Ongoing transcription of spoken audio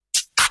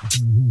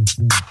And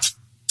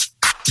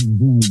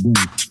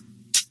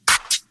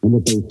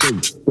if they say,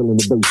 feeling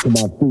the bass to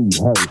my feet,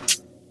 hey,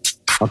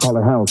 I call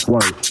it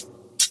housework,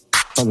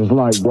 cause it's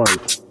light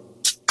work.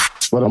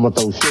 But I'ma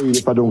throw shade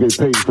if I don't get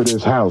paid for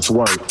this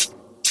housework.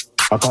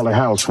 I call it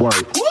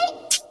housework,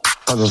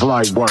 cause it's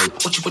light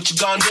work. What you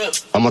gonna do?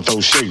 I'ma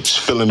throw shapes,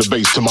 feeling the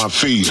bass to my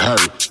feet, hey.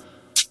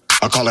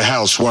 I call it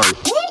housework,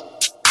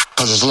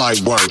 cause it's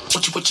light work.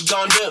 What you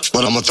gonna do?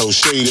 But I'ma throw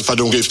shade if I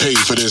don't get paid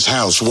for this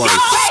housework.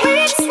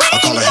 I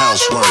call it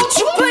housework,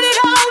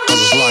 cause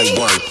it's light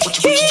work. What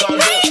you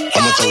gonna do?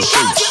 I'ma throw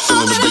shapes,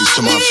 feeling the bass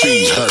to my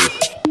feet, hey.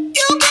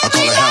 I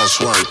call it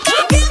housework,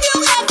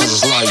 cause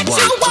it's light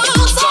work.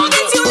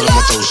 But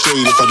I'ma throw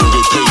shade if I don't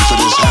get paid for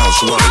this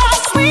housework.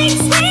 Sweet,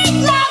 sweet,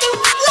 love you,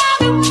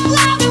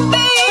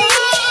 baby.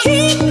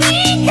 Keep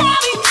me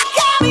coming,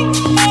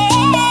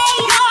 hey.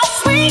 Oh,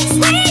 sweet,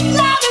 sweet,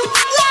 love you,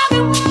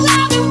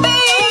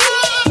 baby.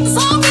 As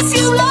long as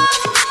you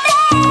love me.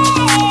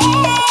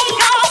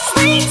 Oh,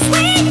 sweet,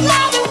 sweet,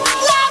 love you,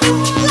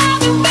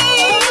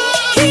 baby.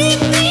 Keep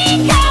me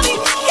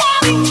coming,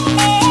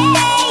 hey.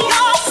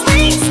 Oh,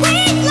 sweet,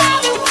 sweet,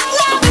 love you,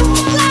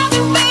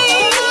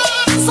 baby.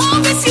 As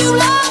long as you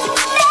love me.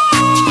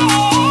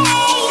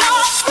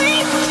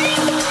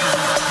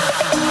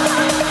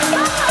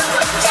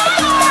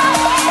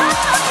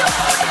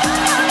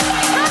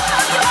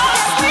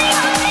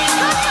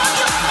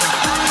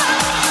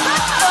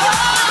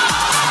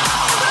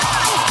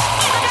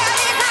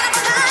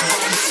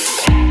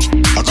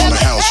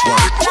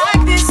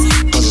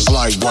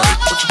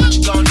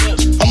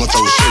 I'ma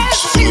throw shapes,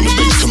 feeling the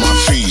bass to my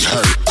feet,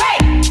 hurt.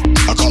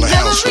 I call it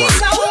housework,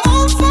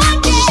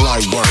 cause it's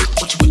light work.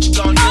 But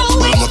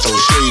I'ma throw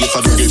shade if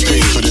I don't get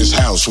paid for this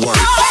housework.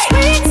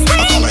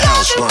 I call it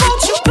housework,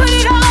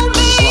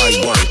 cause it's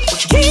light work.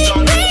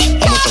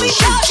 I'ma throw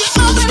shapes,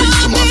 feeling the bass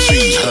to my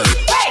feet, hurt.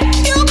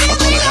 I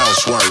call it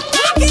housework,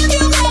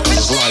 cause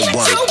it's light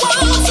work.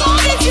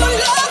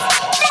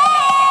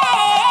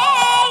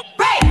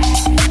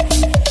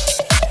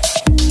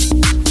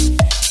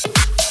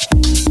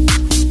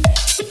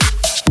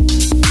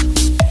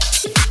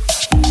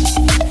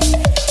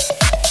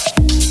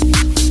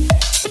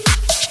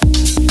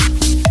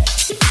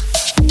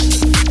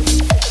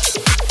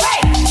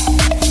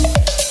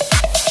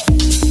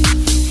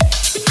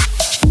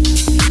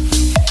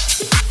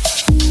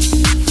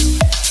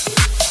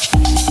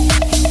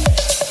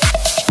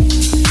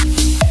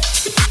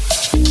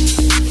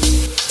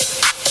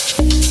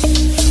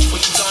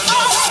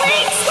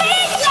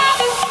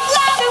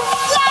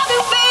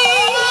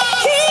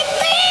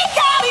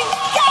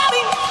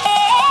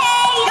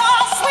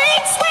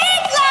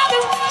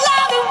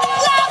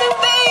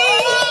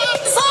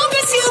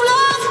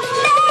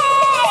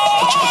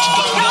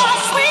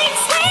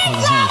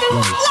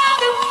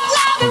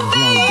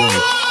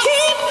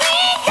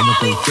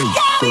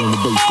 Feeling the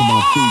bass to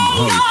my feet,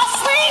 hey.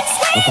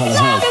 I call it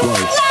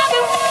housework,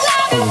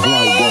 cause it's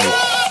light work.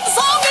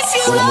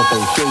 But I'ma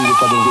throw shade if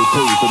I don't get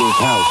paid for this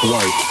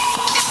housework.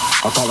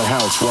 I call it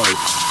housework,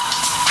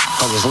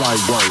 cause it's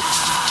light work.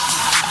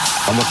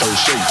 I'ma throw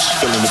shapes,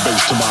 feeling the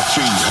bass to my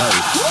feet, hey.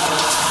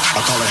 I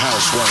call it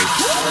housework,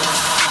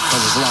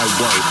 cause it's light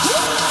work.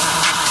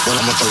 But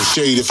I'ma throw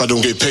shade if I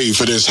don't get paid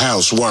for this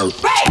housework.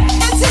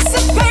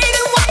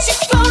 Anticipating what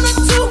you're gonna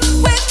do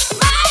with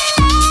my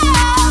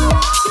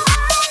love.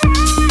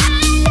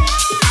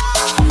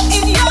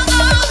 In your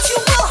arms you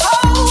will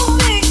hold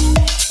me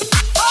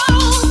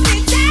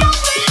down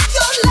with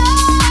your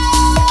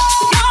love.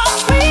 Your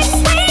sweet,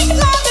 sweet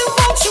loving,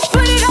 won't you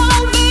put it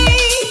on me?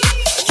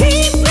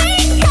 Keep me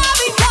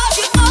coming, 'cause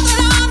you're all that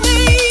I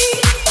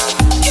need.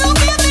 You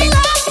give me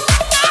love,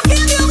 I'll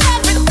give you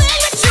everything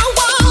that you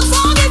want, as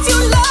long as you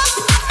love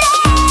me.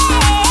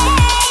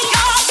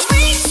 Your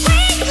sweet,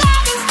 sweet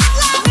loving,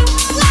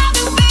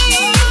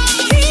 baby.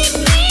 Keep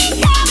me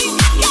coming,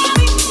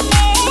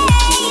 hey.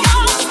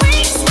 Your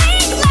sweet,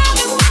 sweet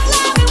loving,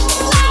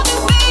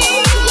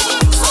 baby.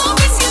 As long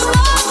as you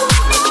love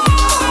me.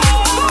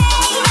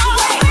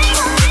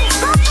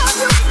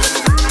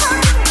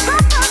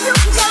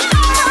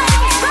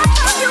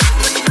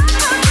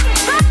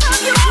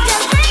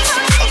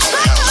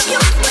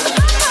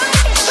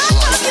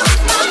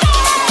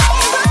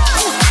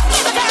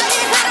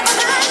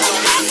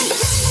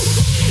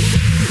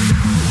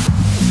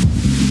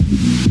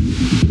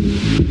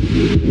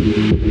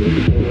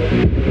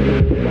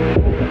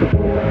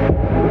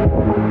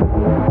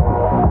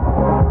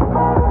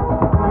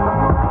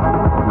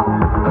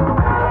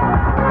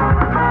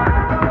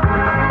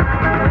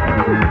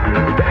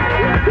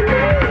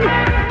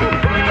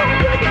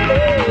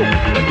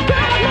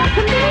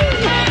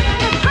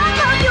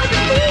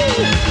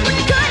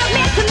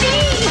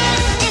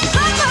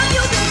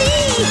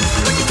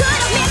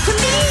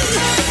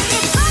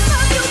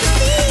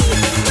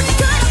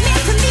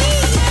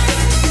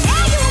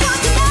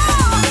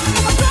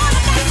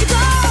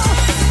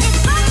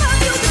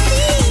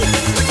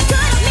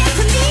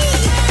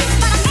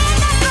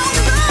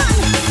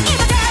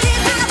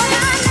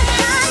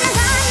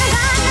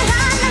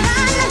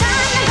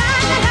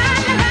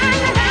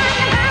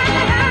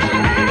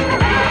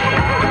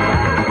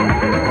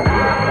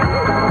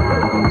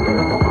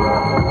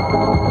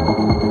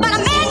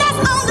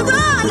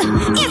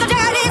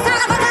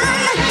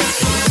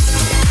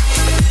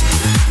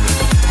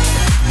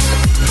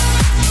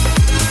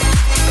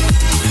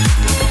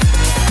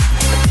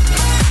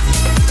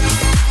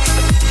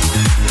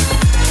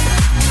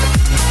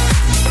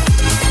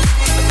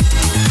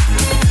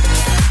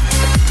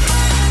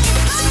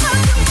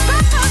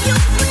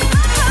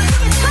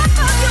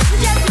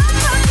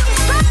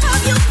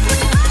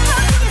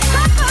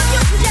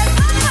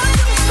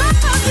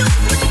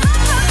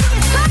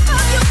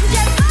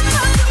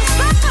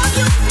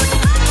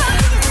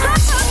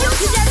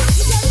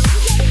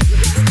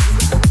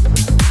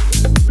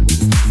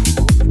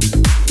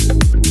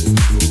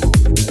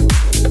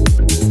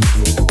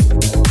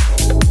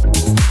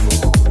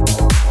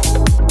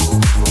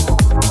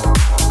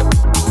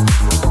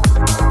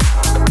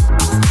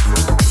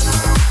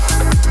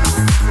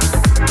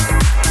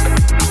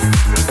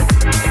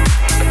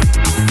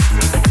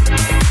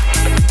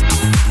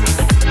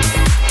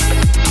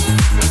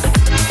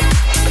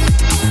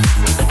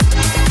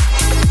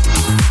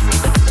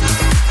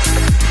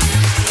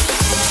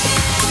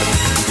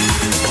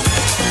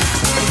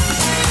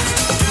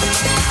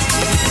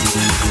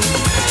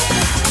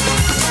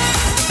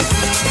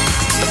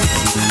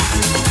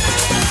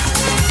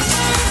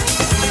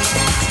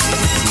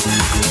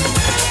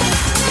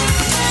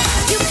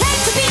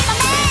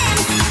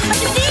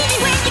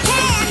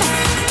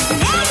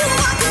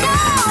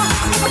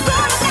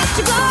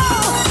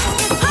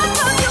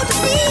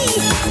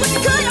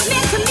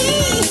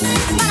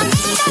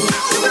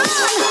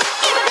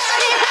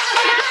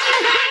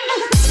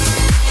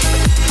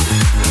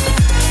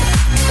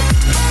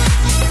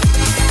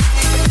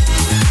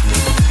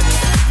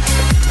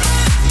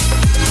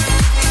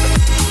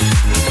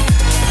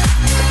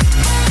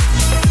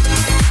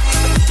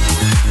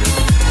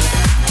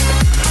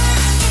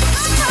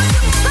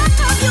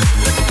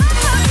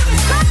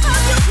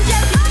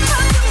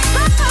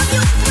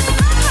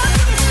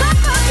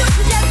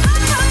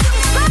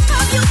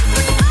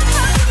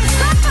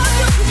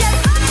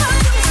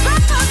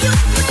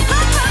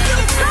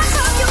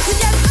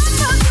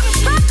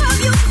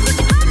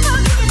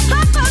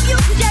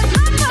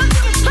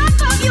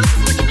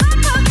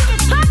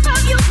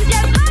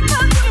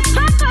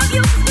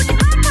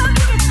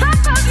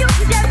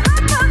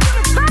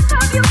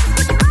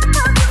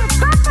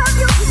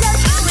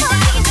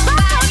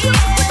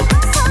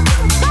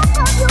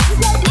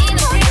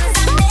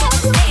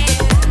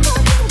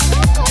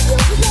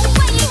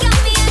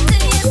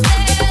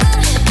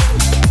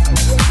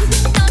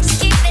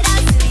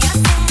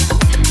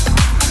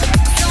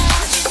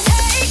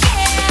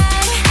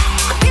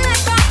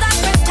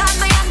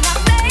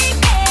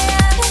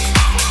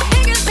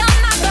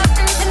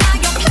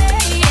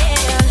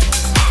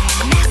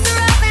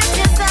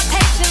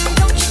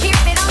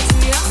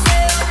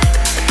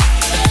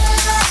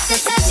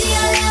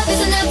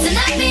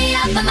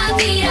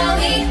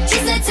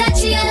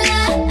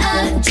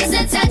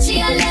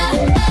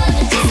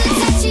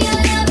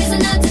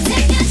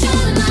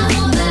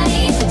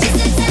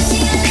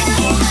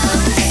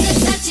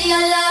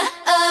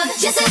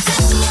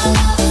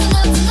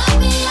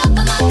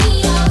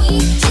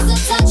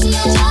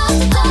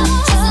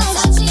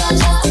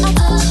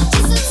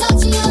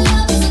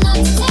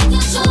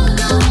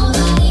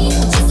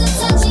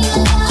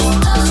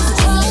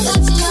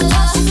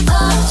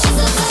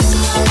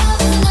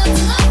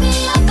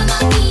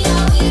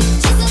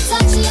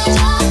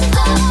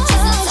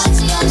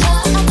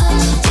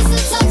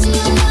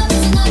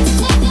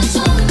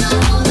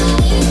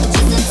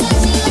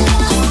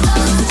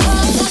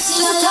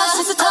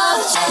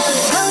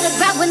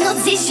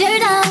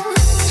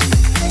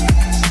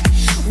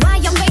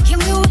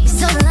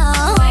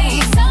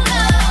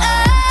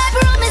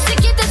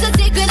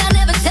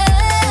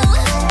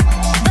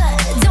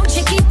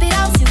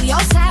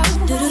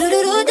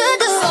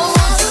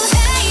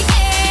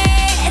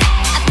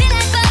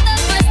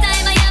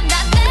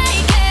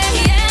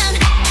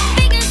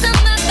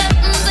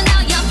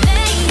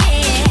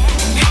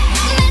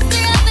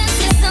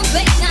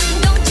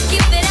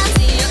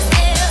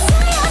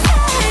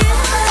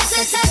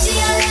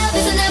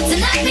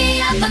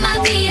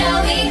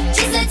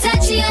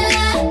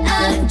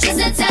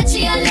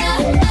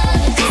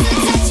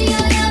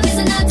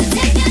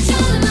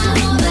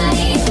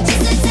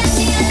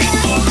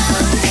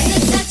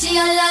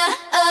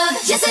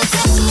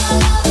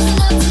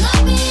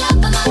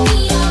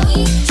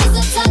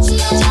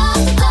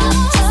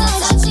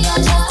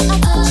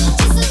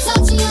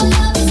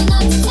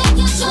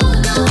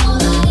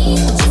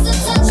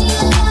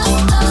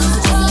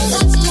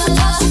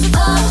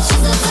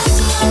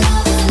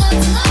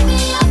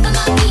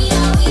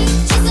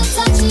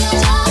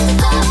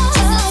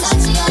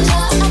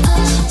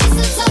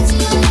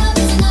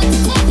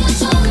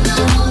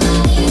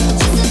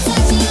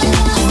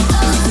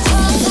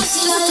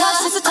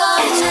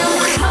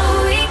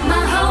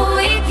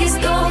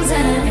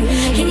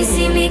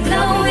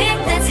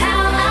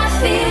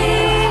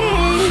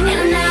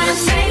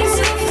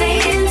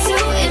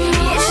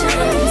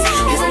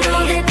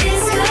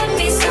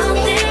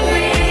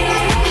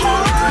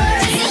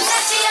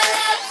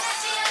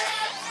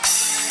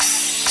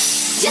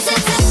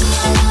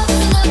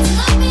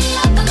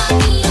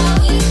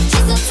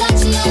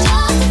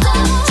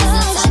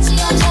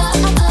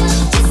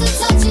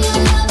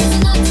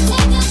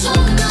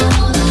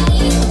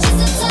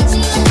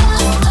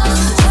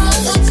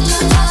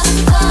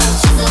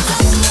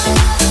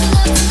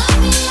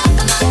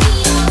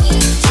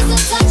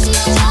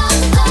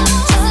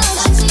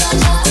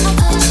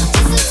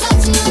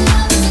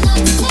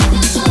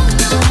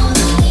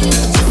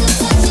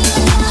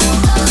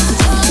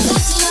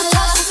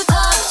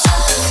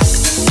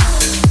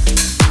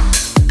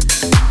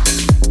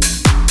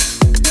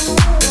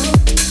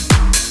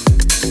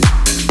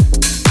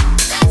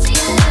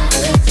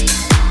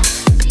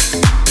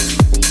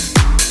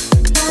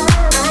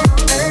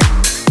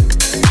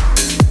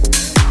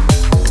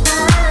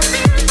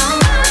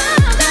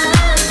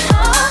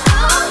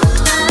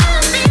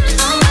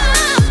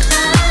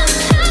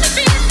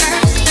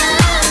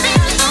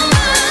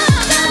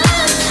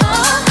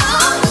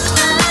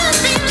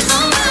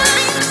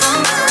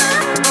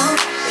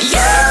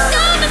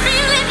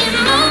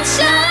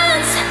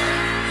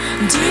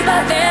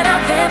 than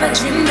I've ever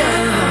dreamed of.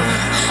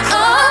 Oh,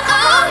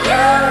 oh,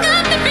 you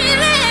got me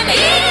feeling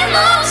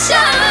emotions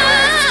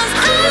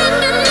higher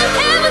than the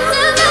heavens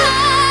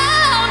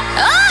above.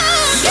 Oh,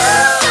 you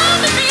got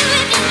me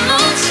feeling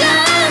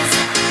emotions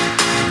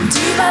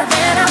deeper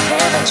than I've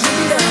ever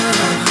dreamed of.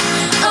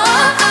 Oh,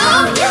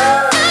 oh, you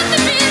got me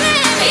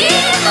feeling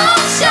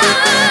emotions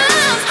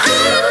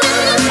higher than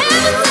the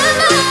heavens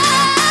above.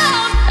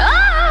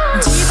 Oh,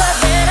 deeper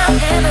than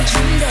I've ever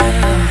dreamed of.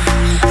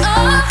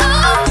 Oh,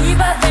 oh,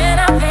 deeper than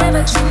I've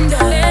ever dreamed of.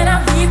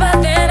 Deeper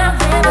than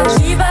I've ever,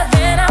 deeper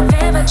than I've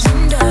ever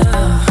dreamed of.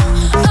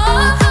 Oh,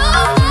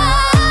 oh,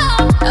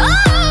 oh,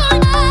 oh,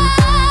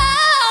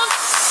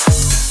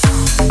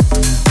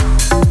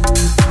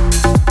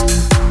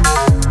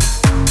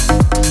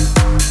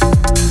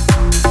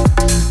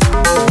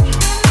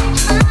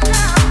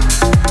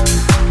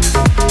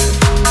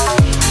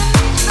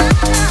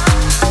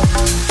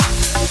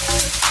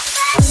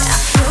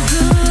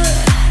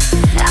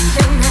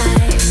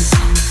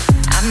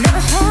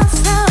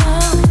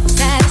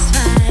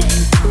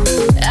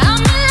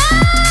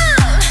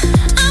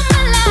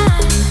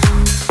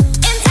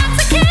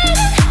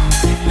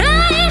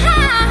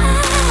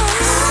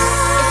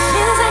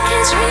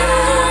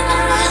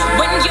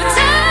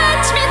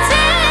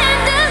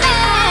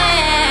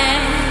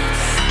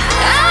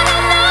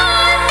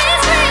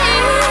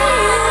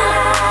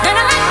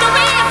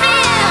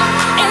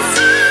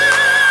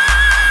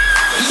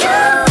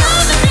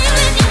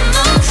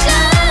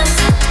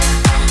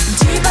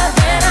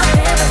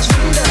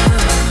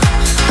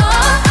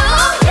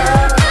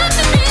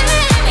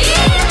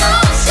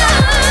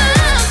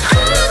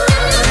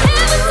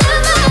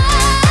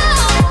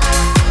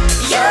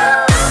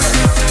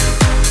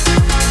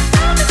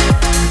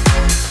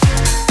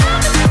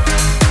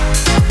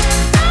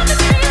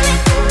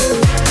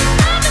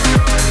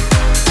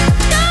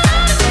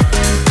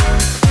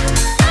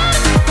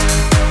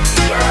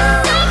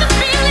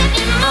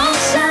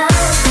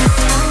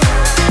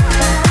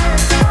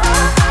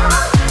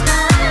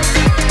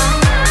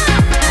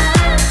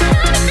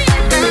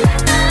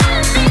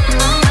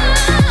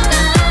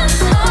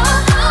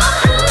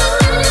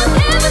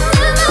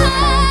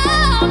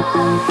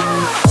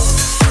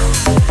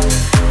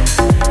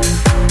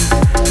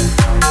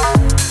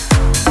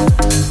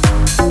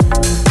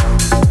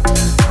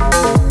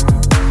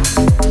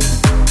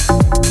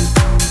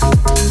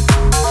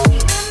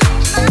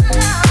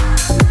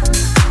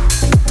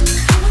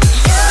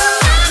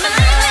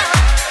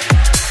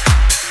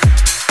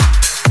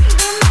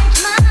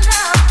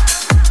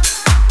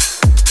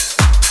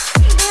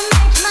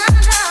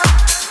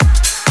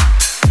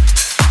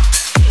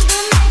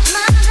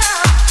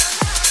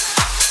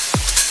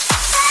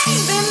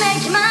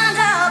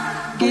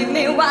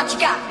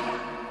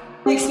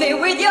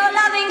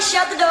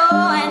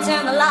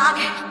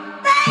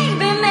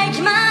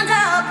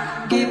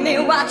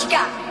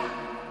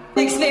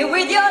 Fix me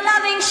with your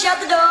loving, shut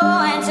the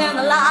door and turn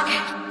the lock.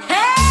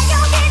 Hey,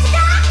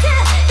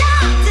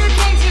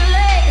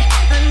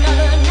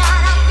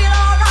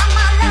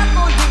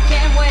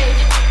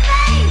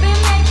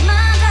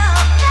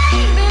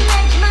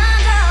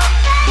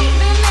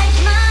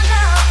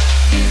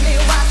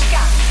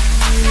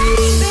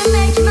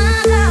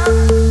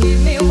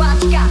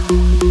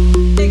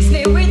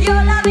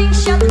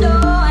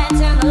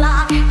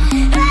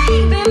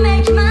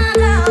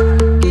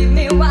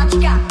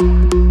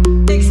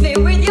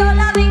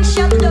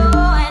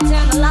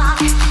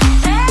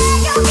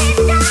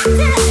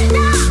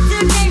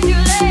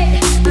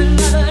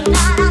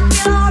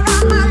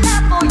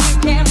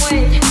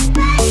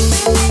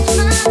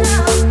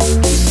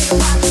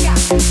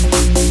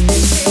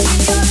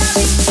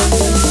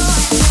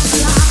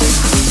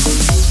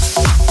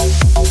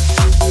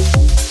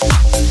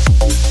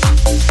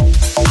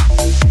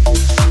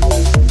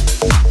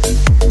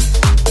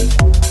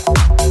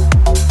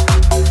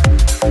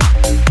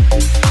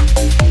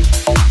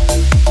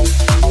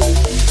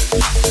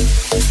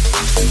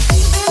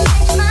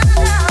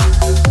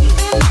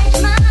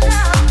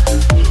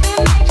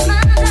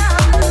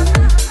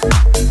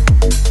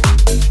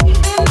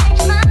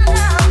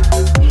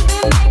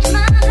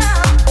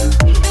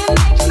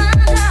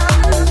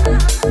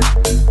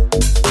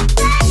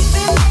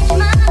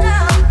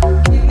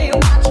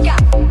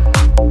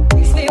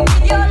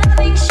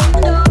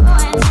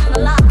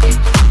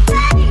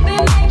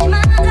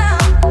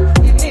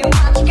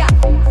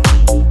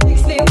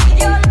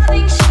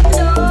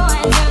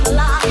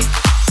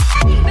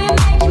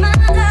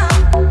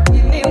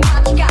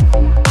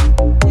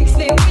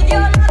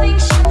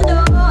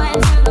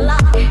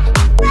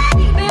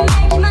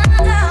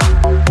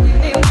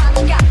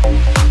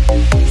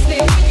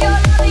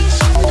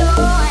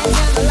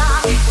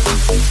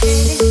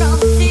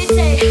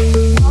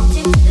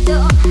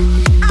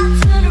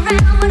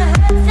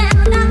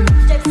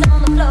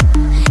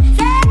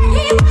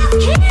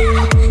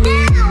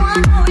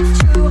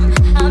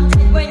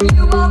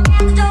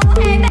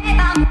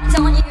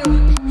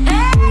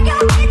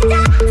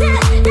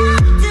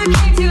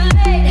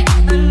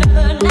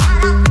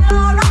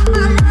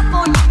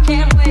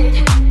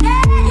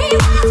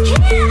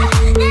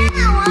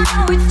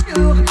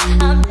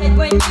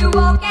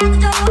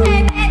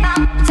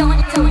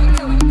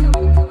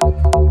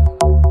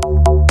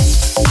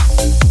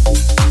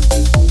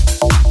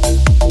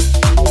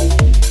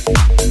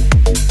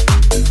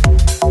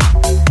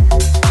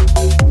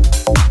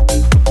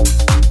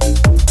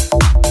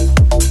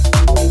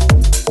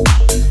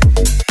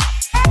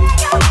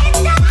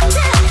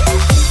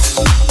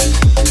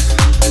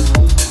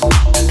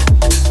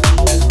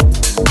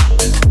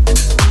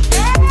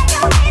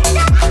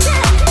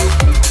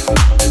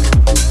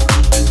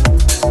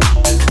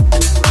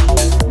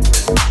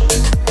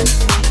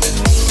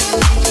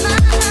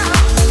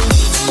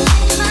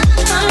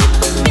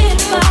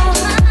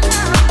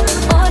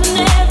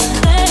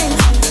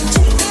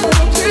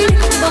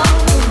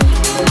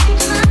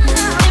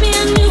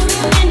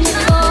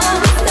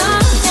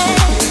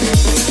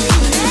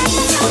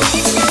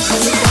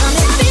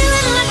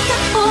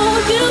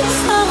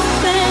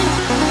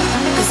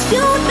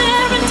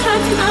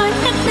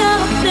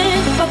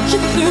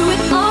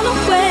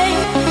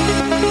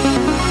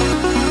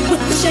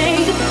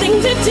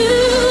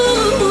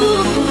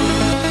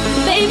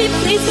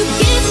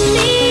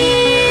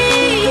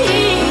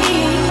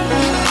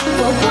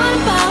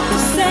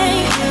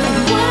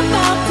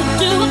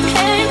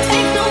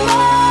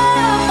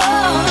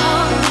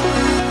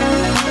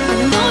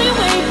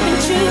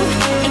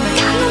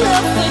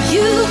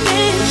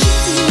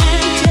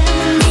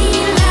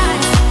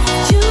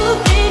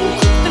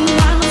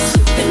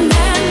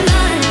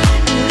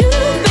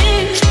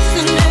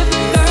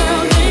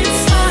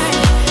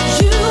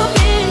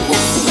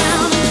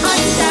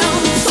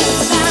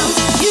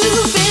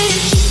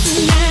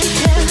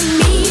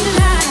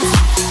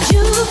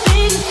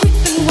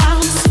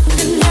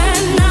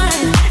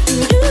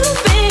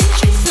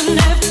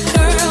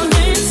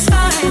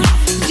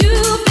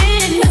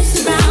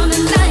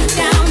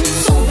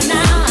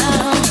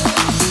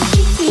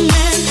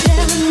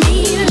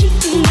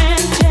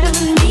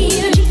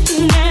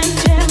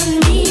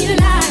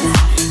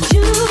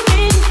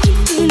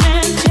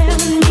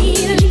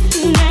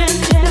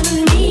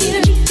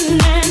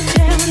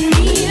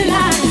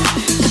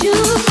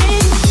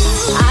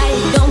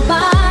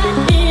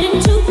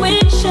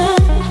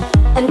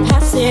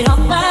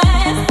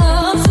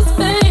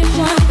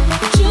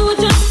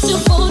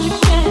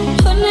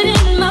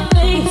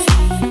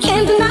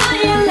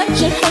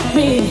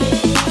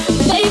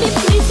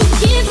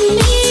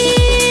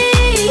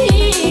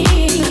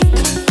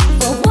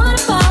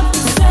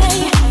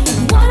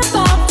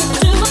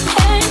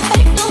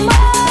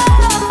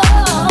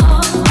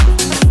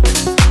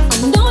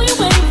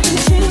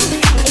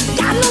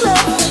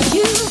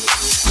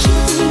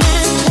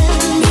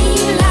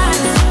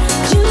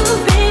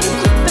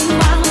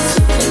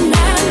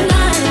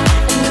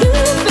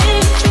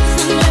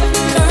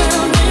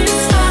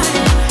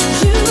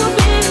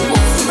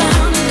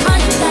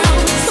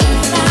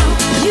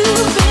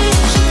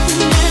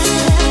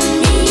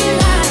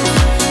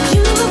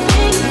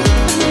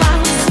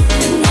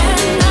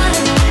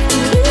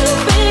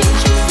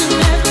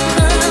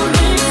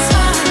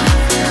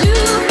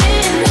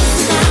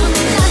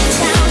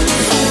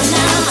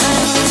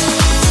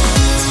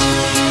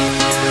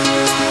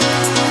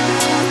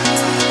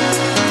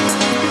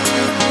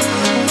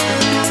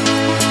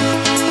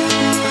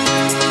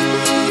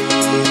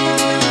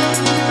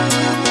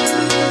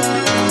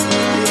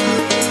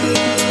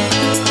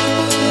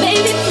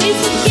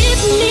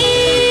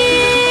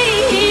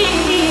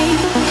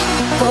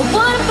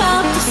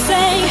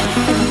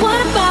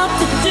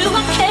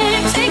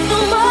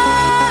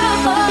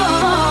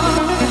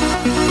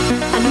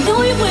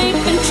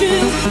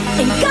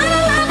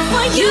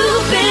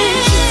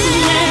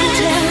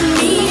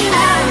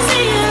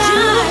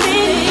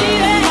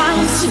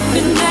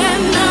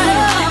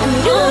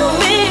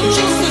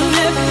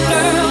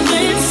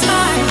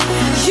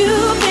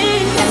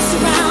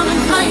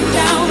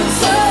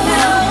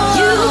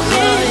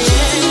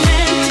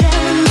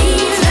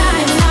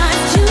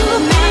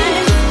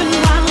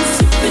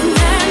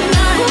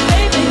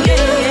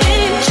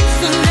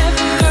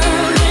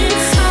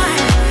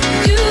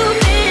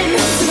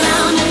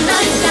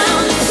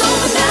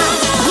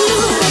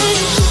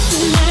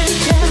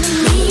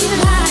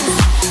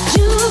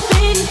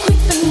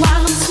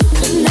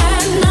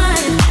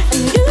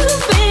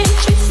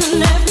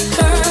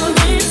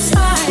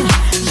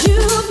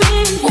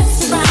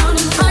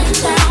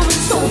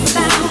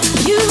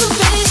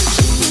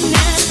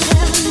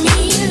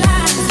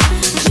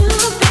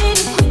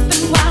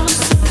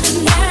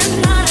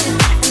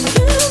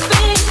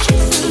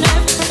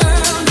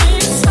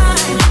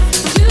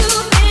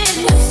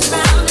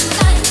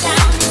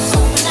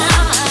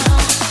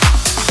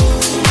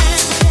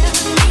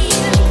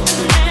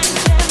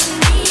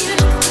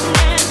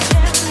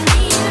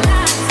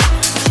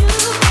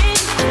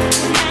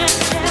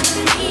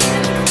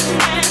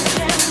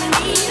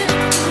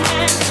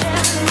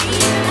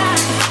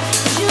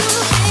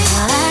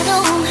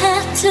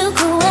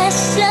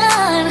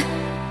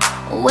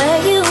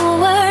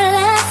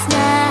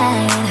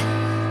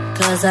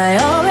 'Cause I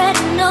already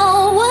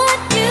know what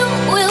you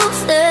will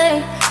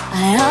say.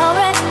 I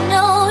already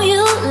know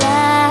you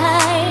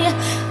lie.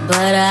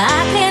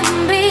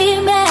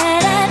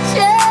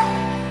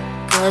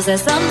 Was there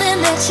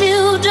something that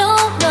you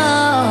don't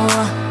know?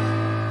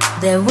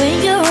 That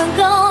when you're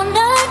gone,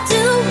 I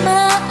do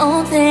my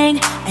own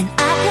thing, and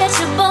I catch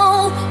a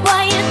bone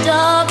while you're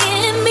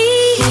dogging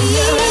me.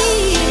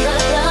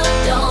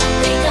 Don't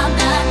think I'm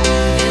not.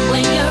 Even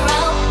when you're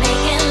out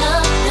making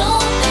love,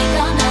 don't think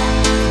I'm not.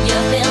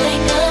 You're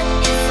feeling good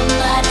in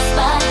somebody's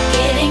spot,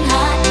 getting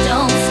hot,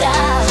 don't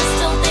stop.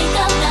 Just don't think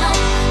I'm not,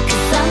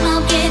 'cause I'm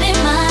out getting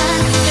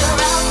mine. You're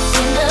out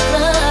in the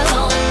club,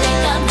 don't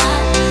think I'm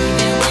not.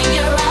 Even when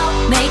you're out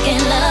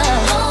making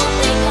love, don't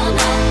think I'm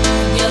not.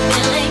 You're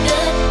feeling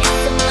good in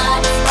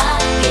somebody's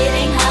spot,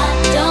 getting hot,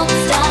 don't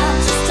stop.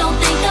 Just don't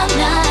think I'm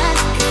not,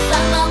 'cause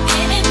I'm out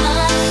getting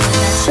mine. When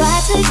I try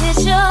to get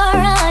your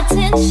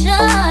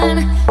attention,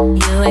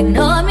 you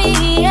ignore me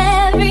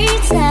every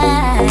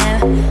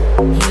time.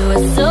 You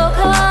were so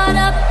caught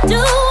up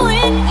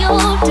doing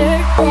your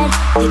dirt that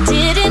you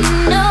didn't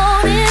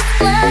notice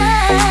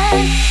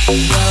mine.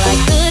 Well, I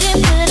couldn't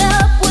put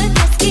up with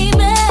your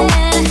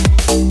scheming,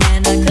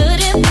 and I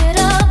couldn't put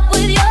up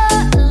with your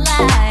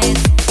lies.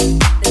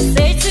 They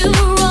say two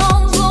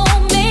wrongs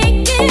won't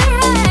make it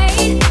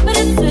right, but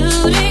it's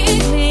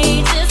suiting me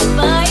just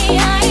fine.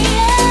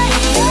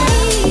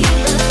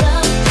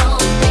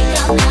 Don't think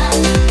I'm not.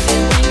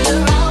 And when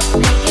you're out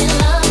making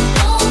love,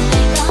 don't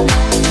think I'm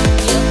not.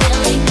 You're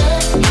feeling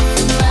good in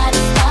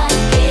somebody's spot,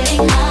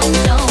 getting hot,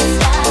 don't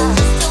stop.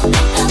 Just don't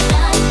think I'm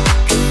not,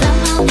 'cause I'm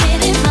out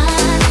getting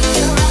mine.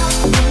 You're out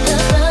in the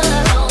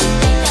club, don't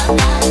think I'm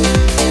not.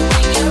 And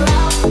when you're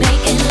out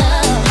making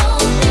love,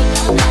 don't think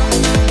I'm not.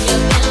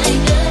 You're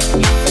feeling good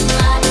in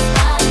somebody's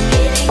spot,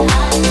 getting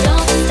hot,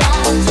 don't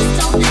stop. Just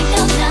don't think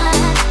I'm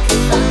not,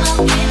 'cause I'm out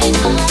getting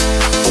mine.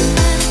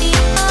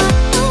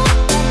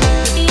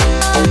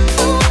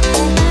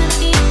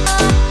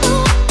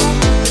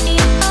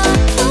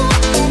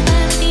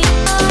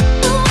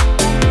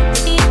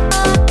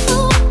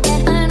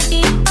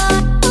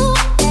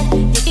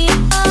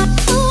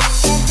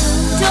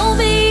 Don't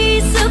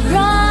be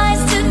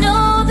surprised to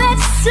know that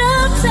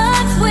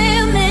sometimes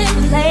women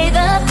play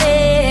the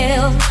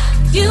field.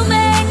 You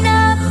may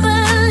not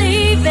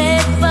believe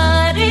it,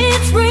 but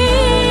it's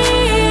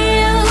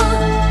real.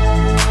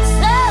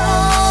 So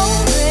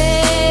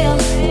real.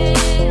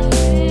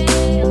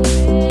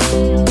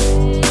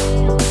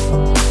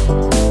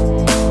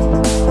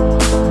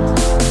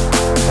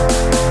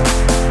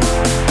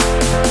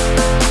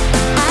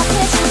 I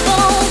catch a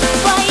bone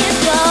while you're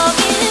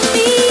dogging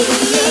me.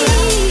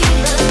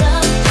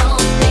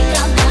 Don't think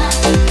I'm not.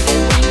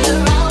 And when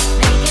you're out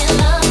making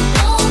love,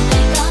 don't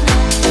think I'm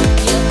not.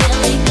 You're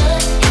feeling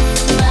good in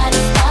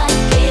somebody's spot,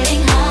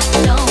 getting hot,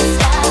 don't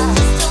stop.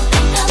 Just don't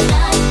think I'm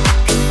not,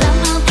 'cause I'm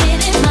out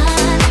getting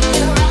mine.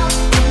 You're out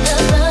in the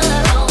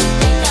club, don't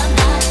think I'm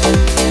not.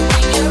 And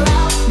when you're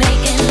out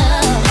making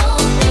love,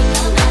 don't think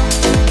I'm not.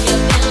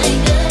 You're feeling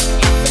good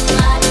in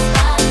somebody's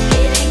spot,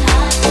 getting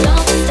hot,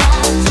 don't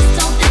stop. Just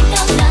don't think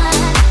I'm not,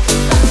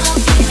 'cause I'm out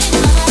getting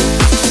mine.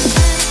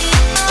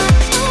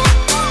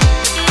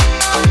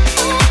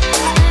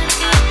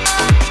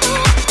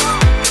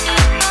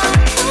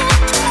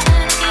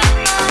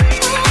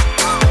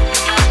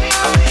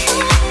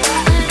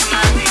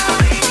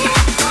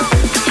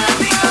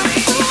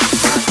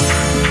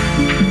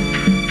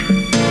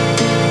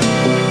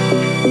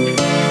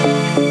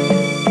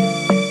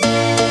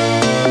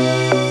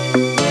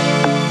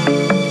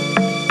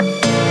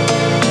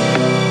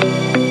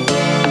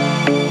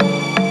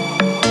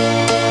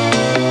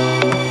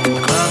 The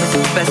club is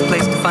the best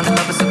place to find the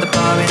lovers, so the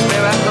bar is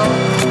where I go.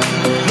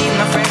 Me and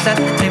my friends at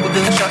the table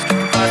doing shots,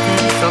 tripping fast and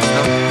it's so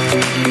slow.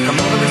 Come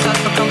over and start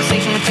up a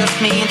conversation with just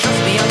me, and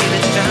trust me, I'll give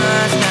it a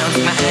chance. Now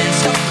take my hand,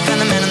 stop, find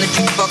the man on the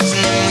jukebox,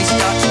 and then we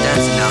start to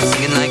dance. And I'm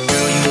singing like,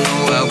 girl, you know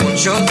I want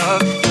your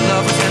love. Your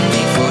love was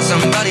handmade for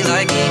somebody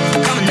like me.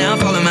 Come on now,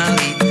 follow my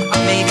lead. I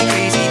may be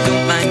crazy,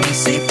 don't mind me.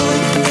 Say, boy,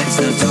 let's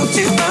not talk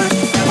too much.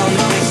 Grab on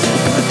my waist and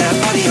put that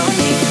body on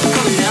me.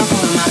 Come on now,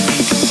 follow my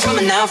lead. Come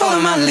on now, follow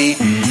my lead.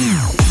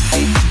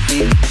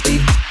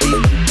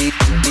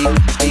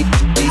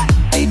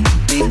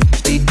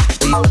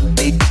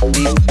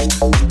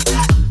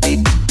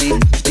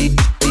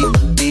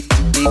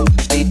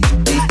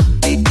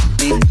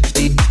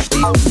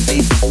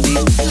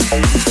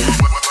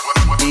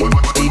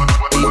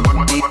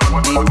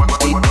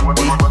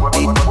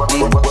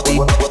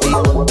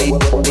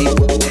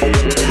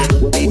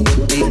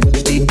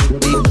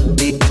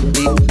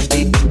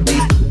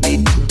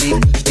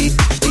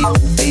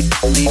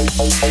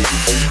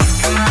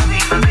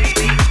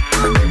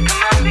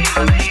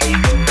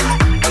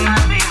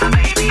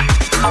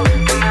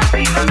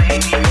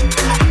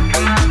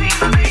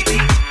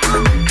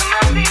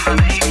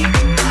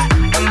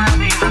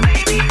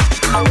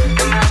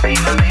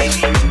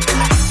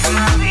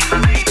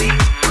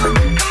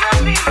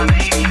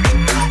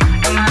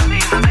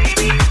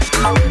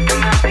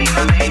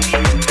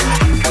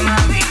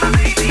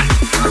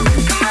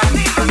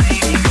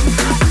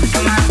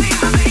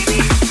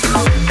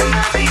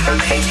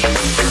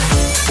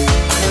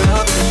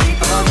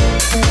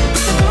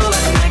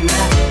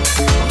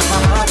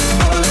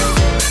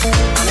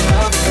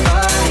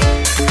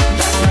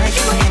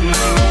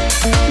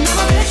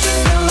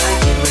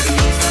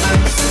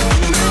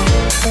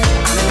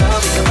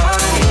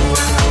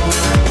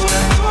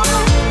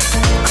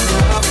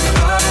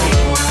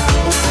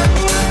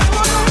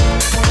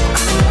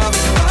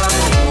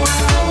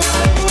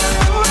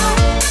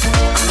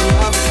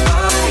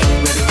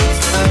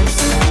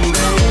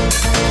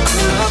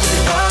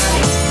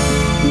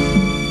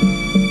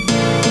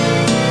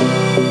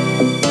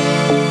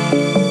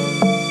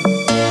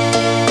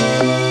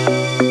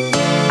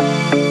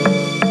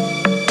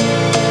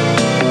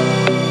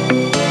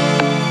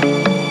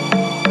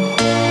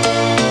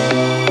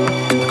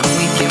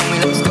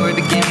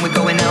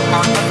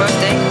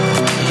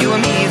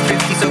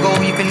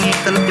 beneath,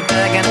 fill up your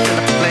bag and fill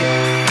up the plate.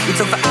 We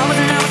talk for hours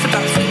and hours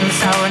about the sweet and the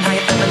sour and how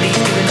your family's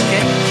doing okay.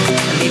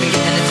 And even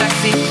getting a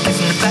taxi,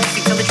 kissing the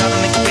backseat, tell the driver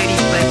make the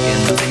radio play. And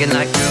I'm thinking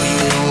like, girl, you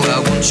know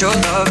I want your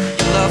love.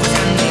 Your love was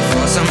handmade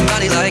for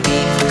somebody like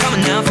me. Come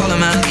on now, follow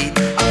my lead.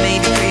 I may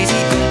be crazy,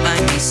 don't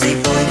mind me. Say,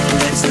 boy,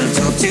 let's not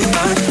talk too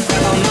much.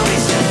 Grab on my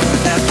waist and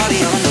put that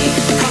body on me.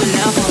 Come on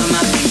now, follow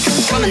my lead.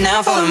 Come on now,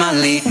 follow my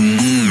lead.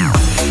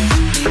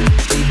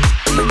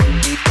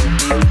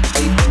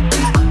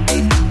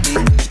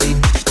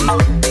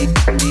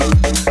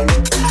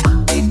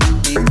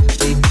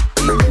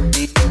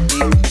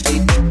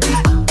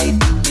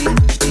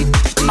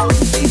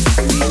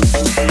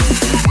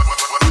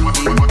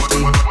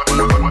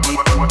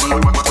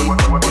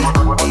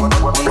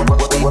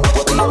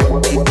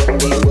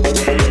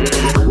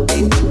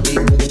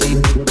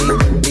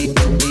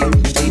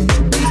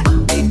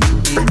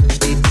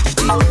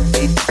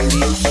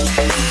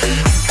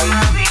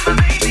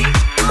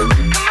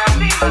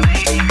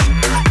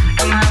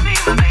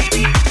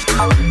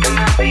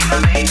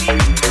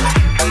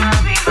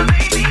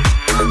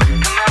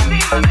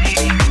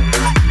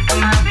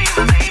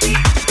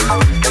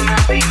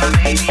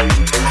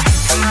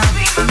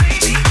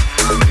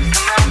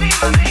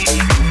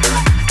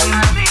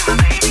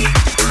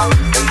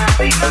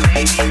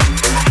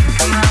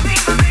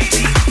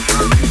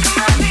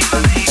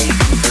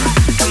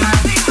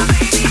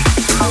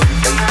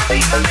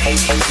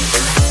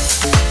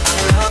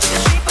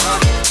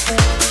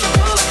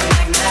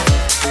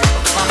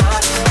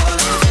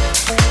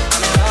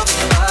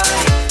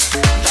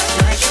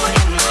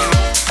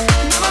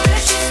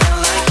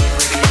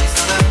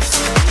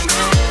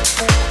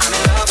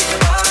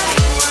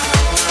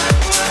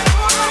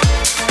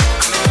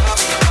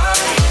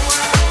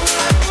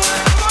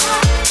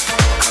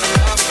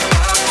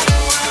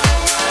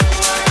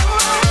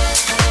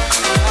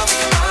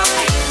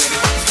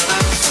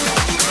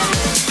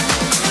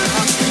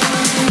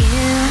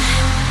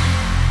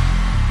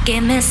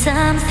 Give me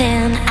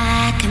something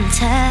I can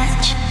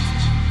touch.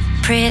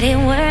 Pretty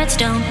words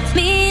don't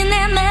mean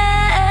that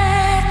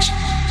much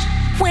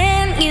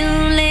when you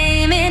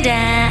lay me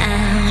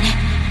down.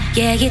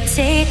 Yeah, you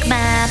take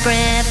my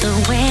breath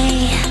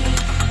away.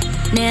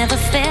 Never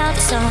felt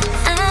so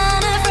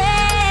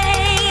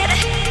unafraid.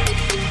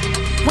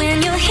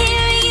 When you're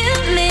here, you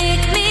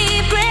make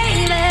me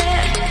braver.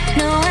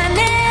 No, I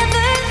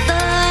never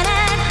thought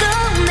I'd go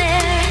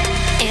there.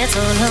 It's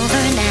all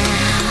over now.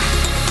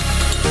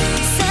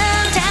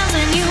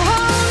 When you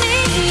hold me,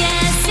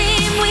 I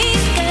seem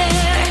weaker.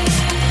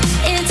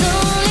 It's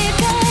only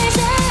 'cause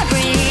I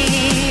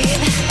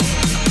breathe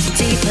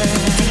deeper.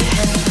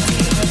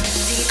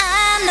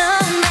 I know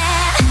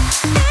that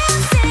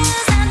this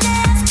is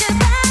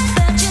unjustified,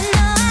 but you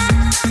know I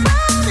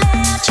won't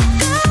let you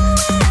go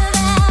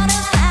without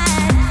a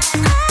fight.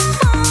 I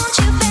want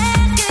you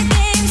back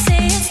again,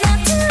 say it's not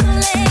too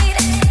late,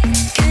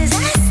 'cause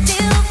I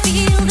still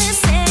feel the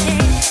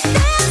same.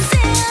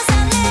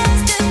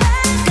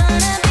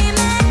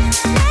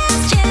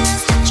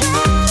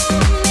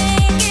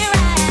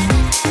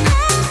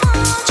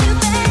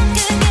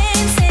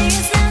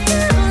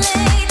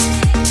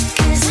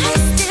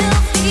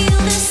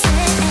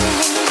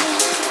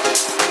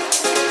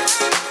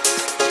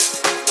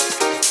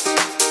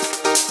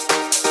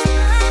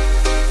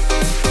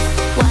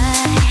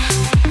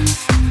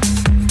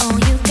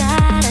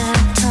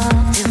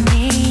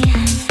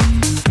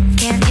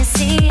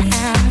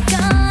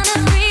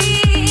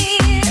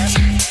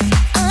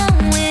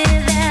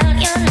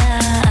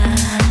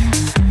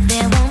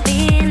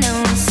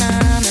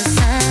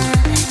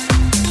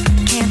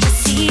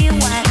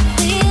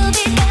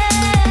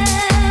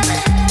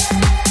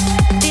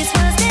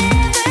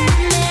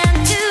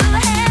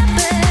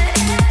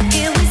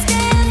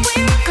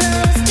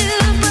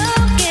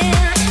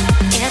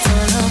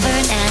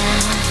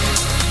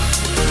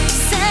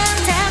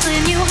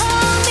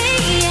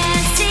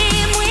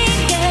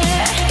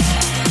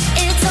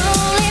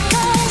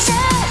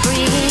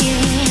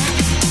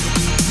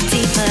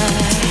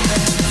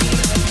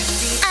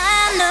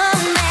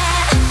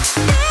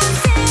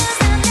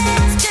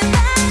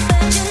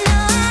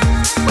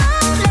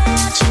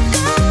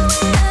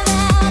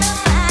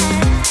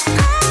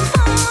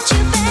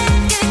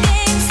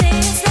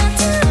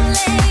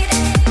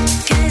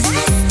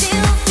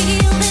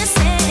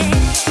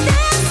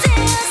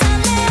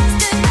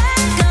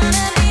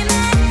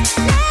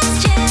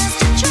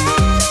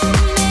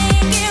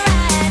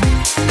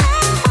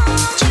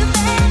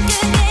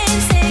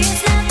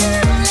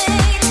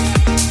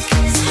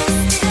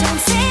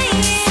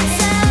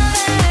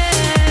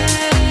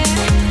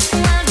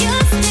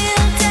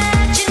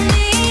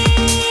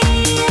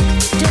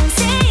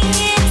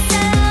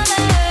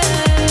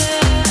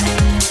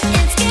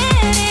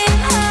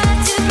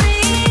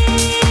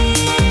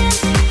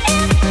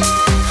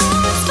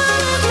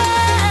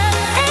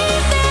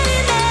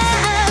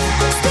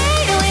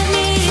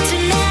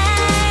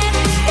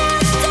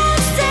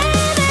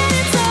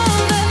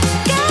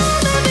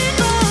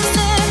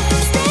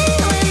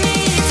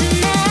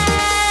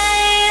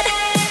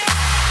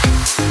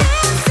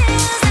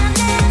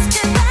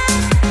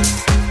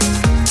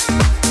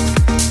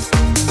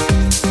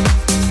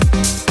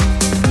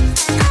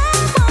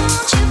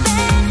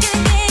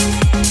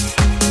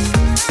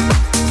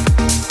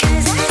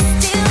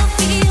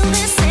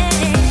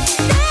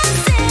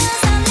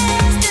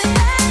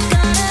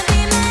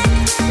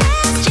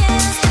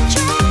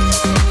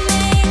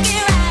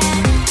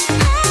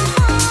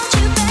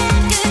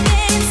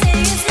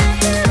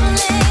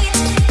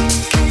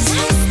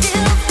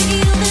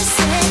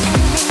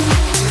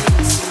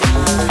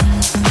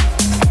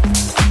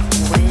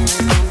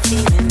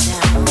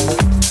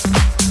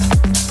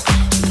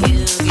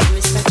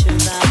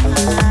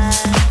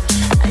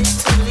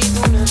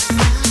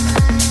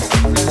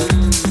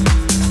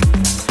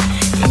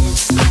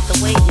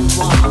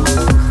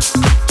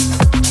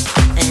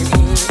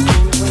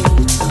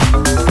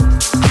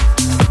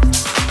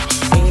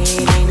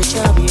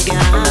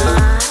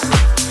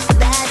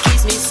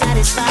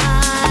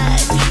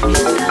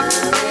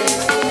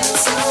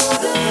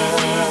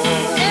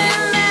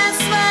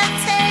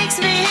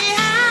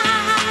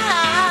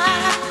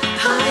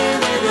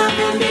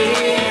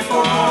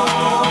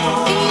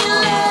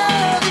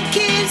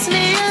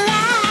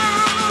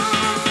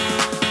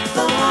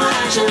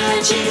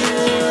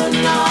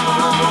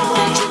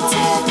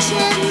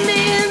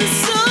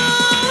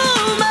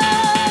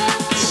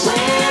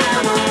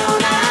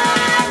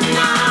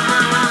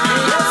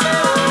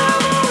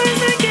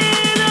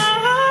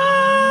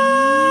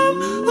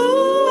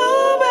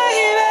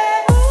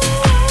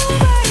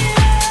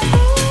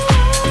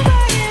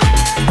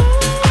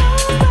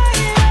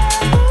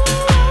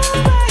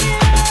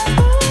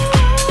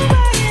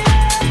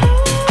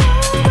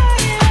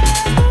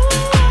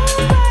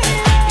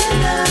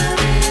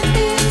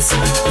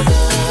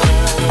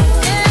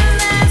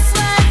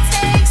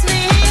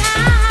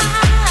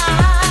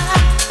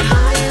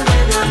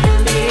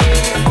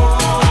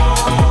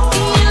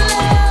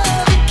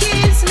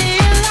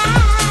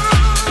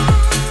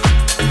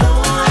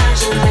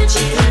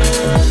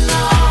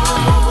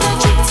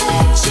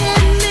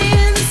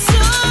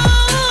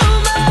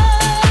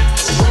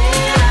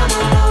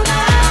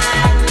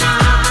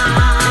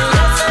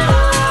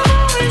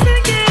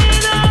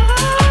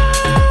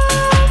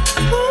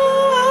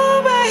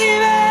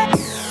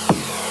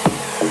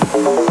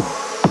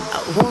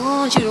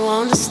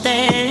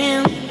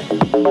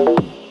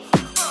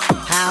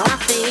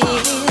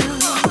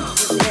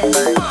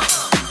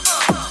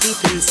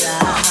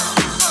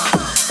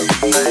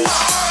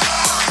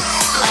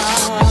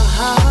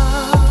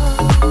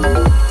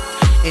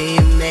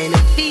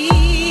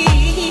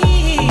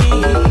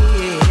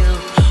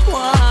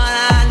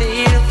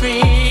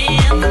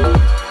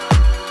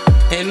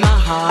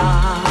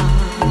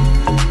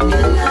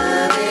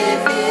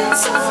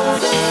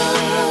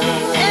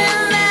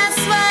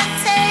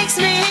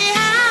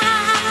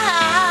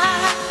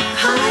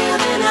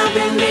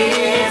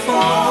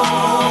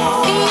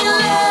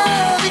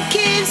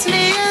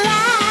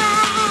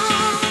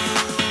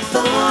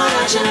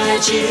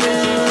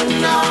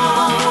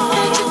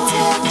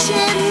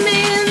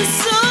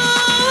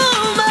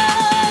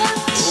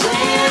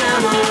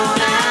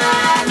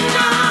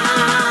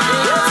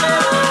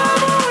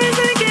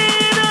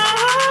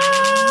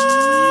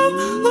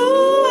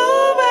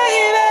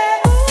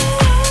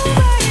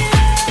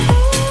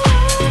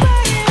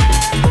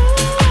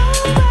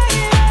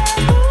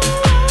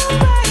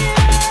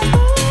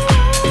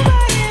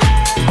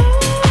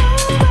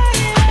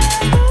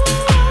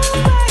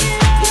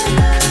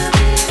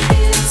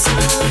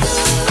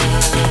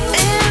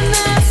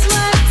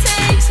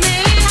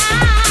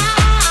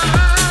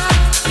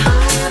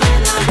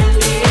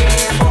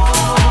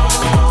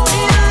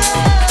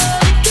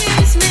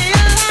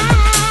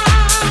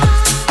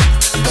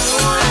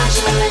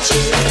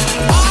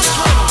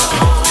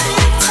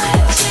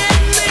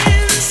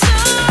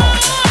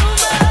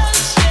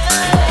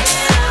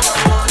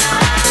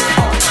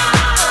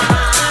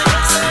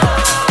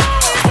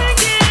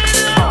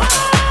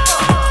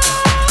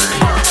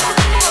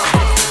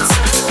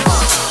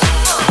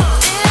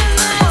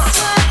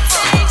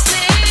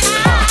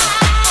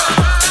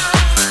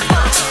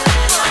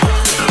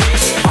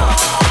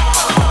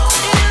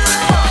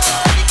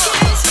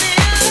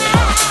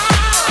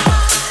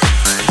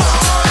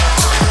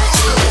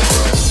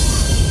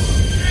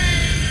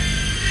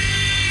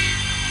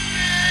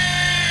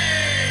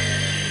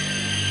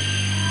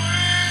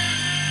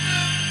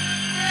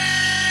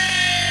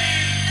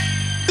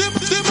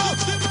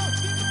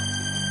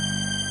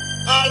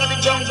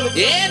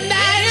 And I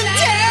am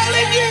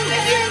telling you,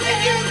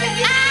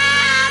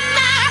 I'm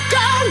not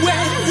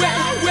going.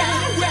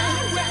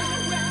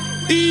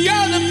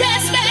 You're the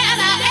best man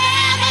I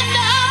ever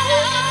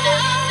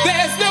know.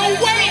 There's no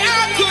way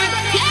I could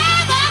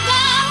ever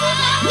go.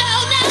 No,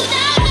 no,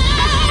 no,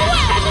 no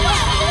way.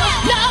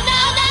 No, no,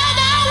 no,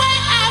 no way.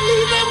 I'm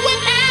leaving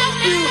without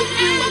you.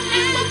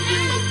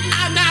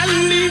 I'm not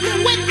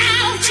leaving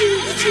without you.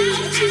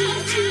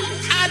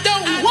 I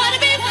don't want to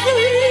be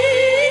free.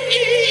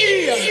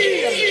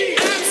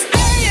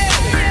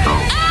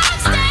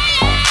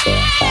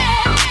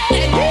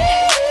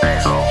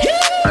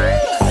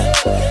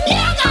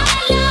 You're gonna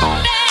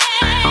love me.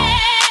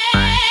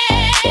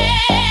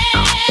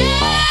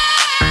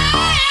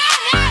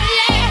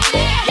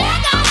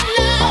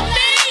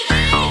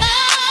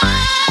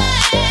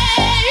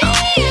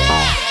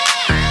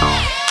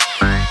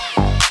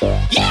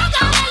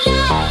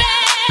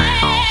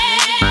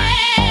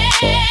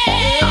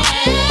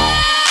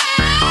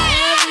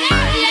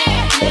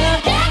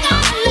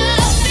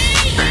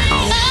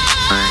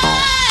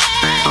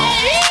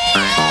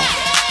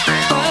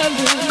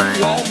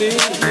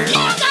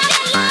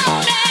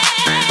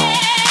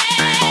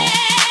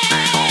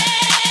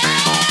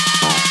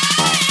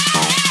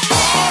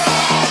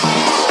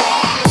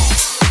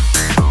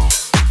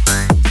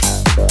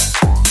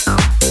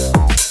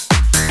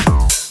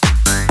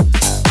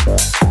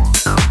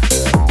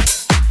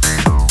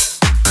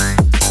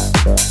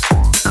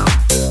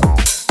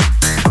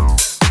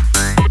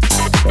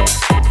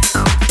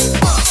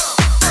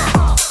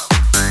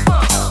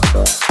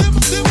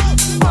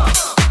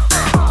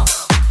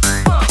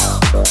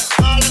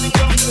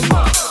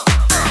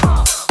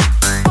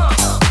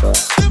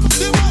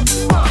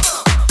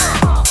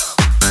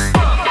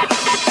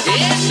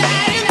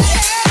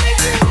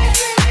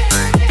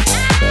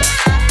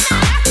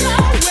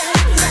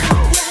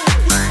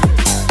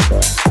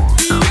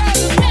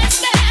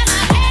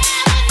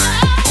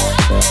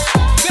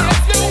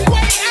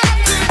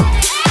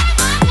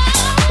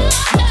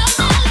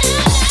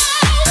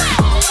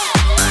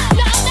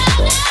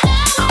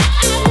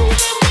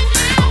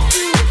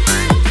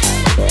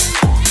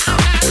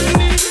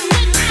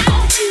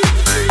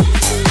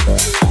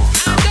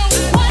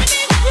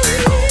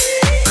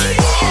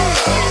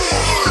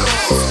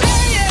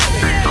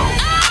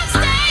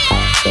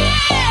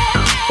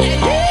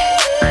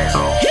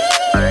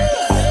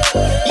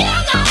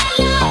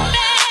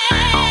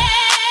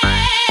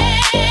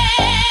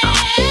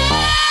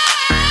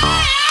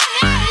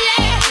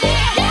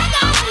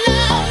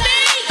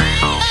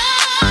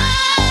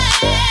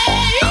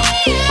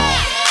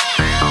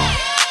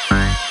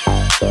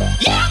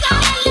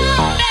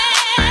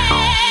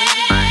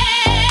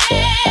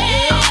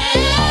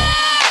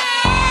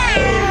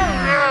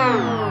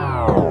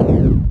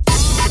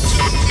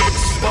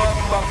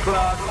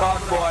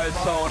 boy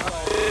sound.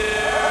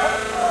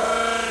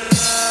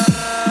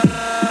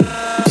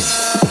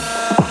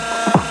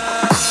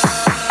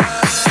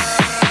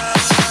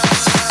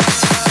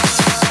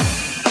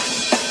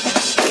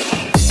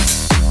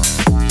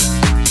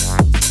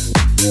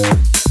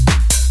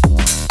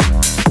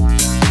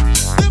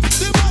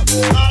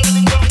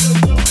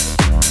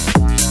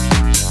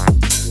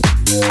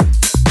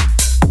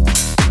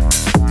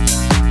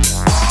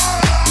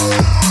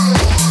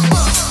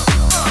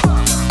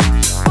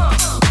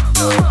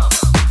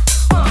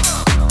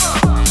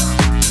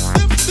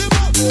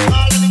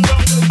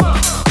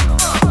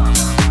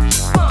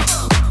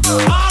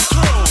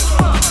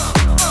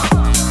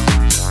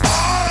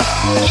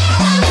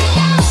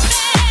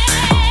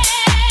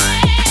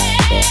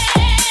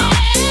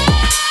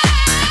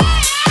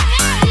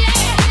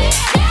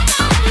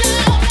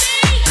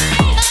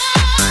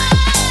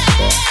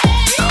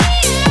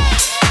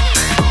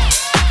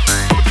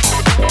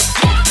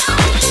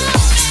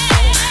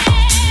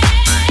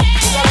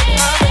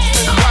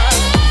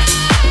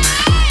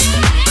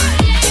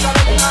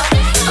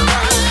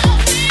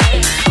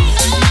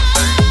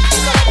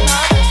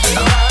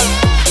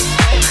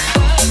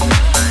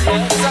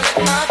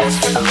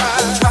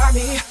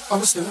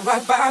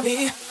 Right by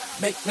me,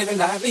 make living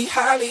lively,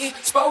 highly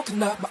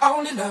spoken of, my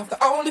only love,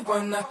 the only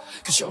one,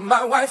 cause you're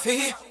my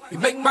wifey, you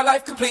make my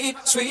life complete,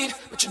 sweet,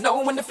 but you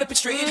know when to flip it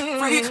street,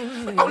 freak,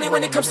 but only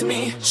when it comes to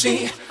me,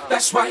 she,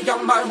 that's why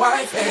you're my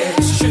wife,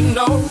 you should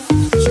know,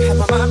 she had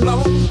my mind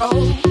blown,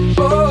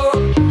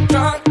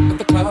 drunk at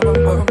the club,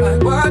 I'm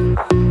like, what,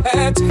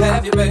 had to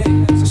have you,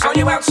 babe, so I saw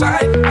you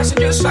outside, I said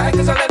you're shy,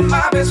 cause I let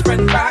my best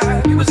friend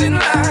drive, you was in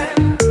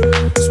line,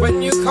 cause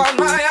when you caught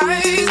my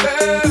eyes,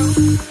 girl,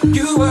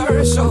 you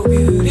were so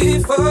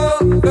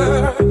beautiful,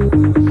 girl.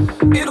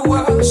 It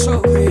was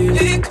so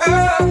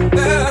critical,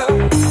 girl.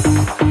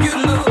 You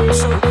look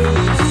so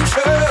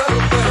beautiful,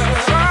 girl.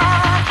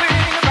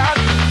 Something about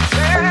you,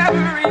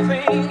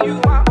 everything you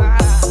are.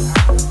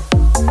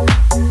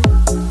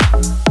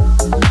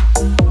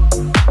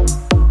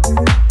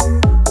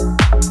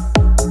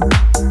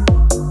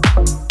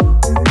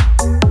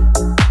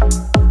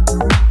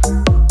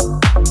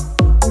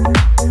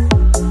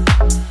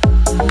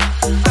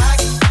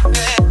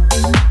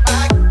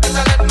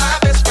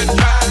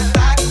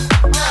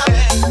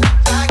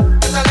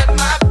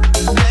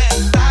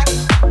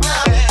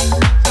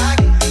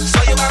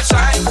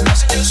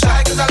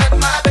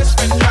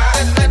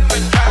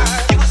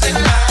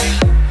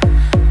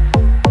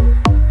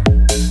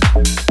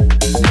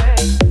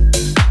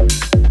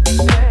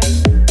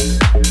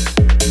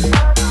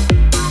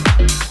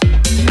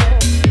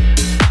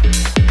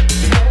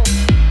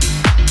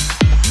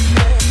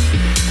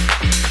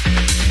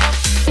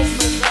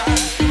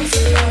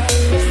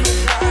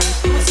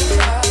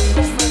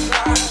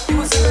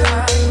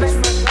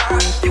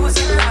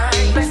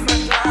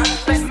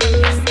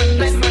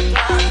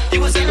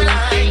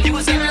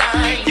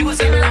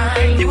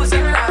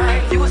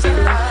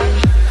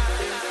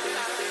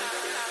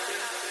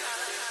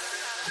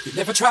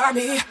 Try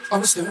me,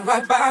 always stood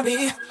right by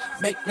me.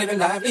 Make living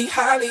lively,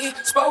 highly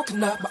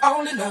spoken of, my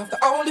only love, the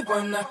only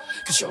one.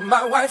 Cause you're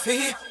my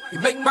wifey, you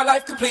make my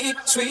life complete,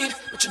 sweet,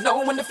 but you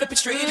know when to flip it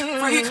street,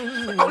 freak,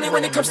 but only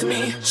when it comes to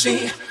me,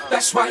 she,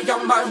 that's why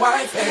you're my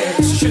wife,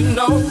 you should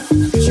know,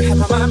 cause you had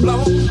my mind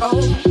blown,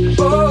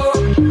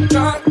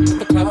 drunk at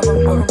the club,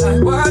 I'm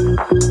like, what,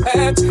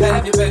 had to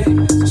have you,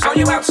 babe, so I saw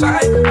you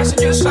outside, I said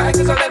you're shy,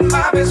 cause I let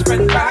my best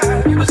friend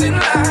drive, you was in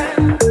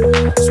line,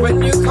 cause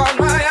when you caught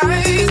my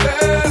eyes,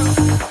 girl,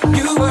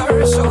 you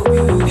were so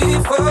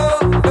beautiful,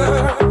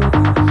 girl.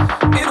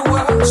 It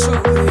was so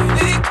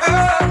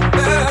critical,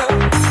 girl.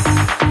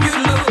 You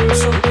look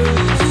so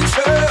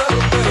beautiful,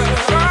 girl.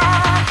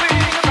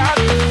 Something about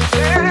you,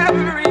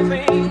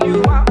 everything you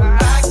are.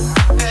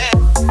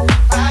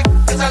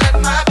 Cause I let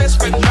my best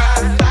friend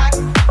drive.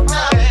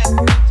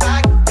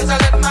 Cause I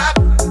let my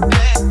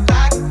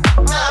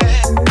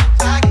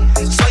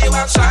saw you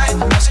outside.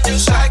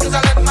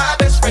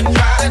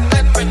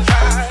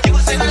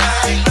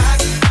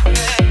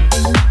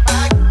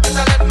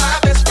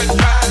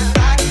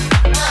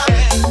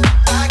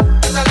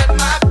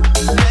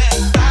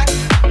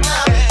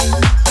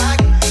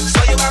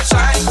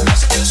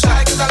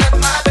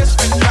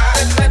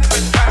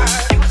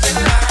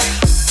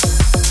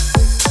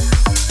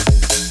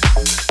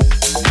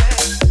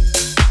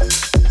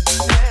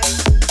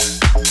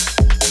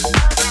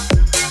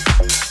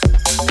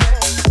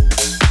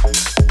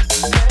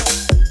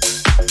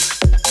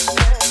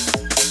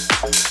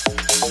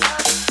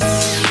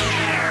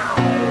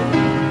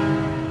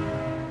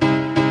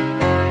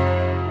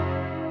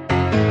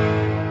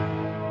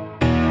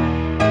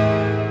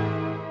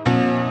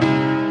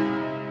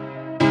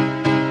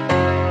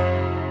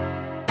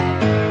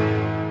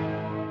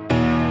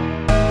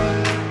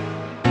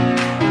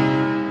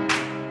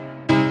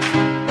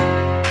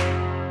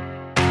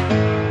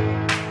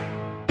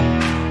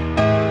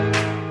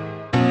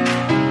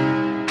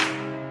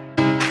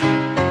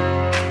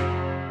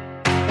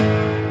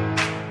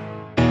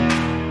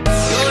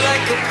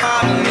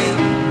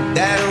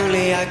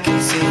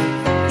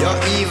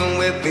 even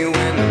with me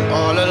when I'm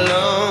all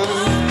alone.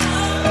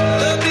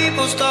 The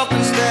people stop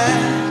and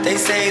stare, they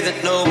say that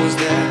no one's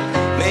there.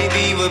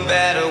 Maybe we're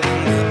better when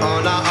we're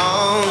on our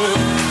own.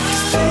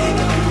 'Cause they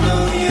don't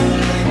know you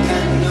like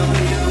I know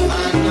you.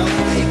 I know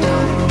they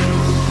don't.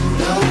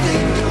 No,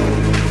 they don't.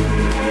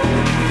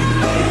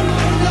 They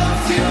won't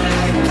love you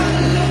like I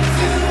love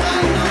you. I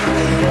know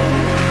they won't.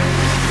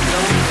 No,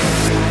 they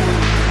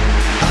won't.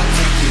 I'll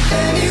take you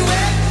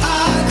anywhere.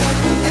 I go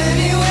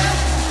anywhere.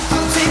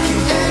 I'll take you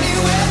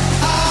anywhere.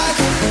 I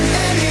go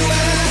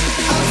anywhere.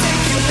 I'll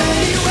take you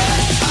anywhere.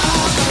 I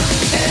go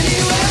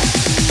anywhere.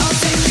 I'll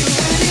take you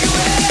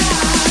anywhere.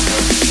 I go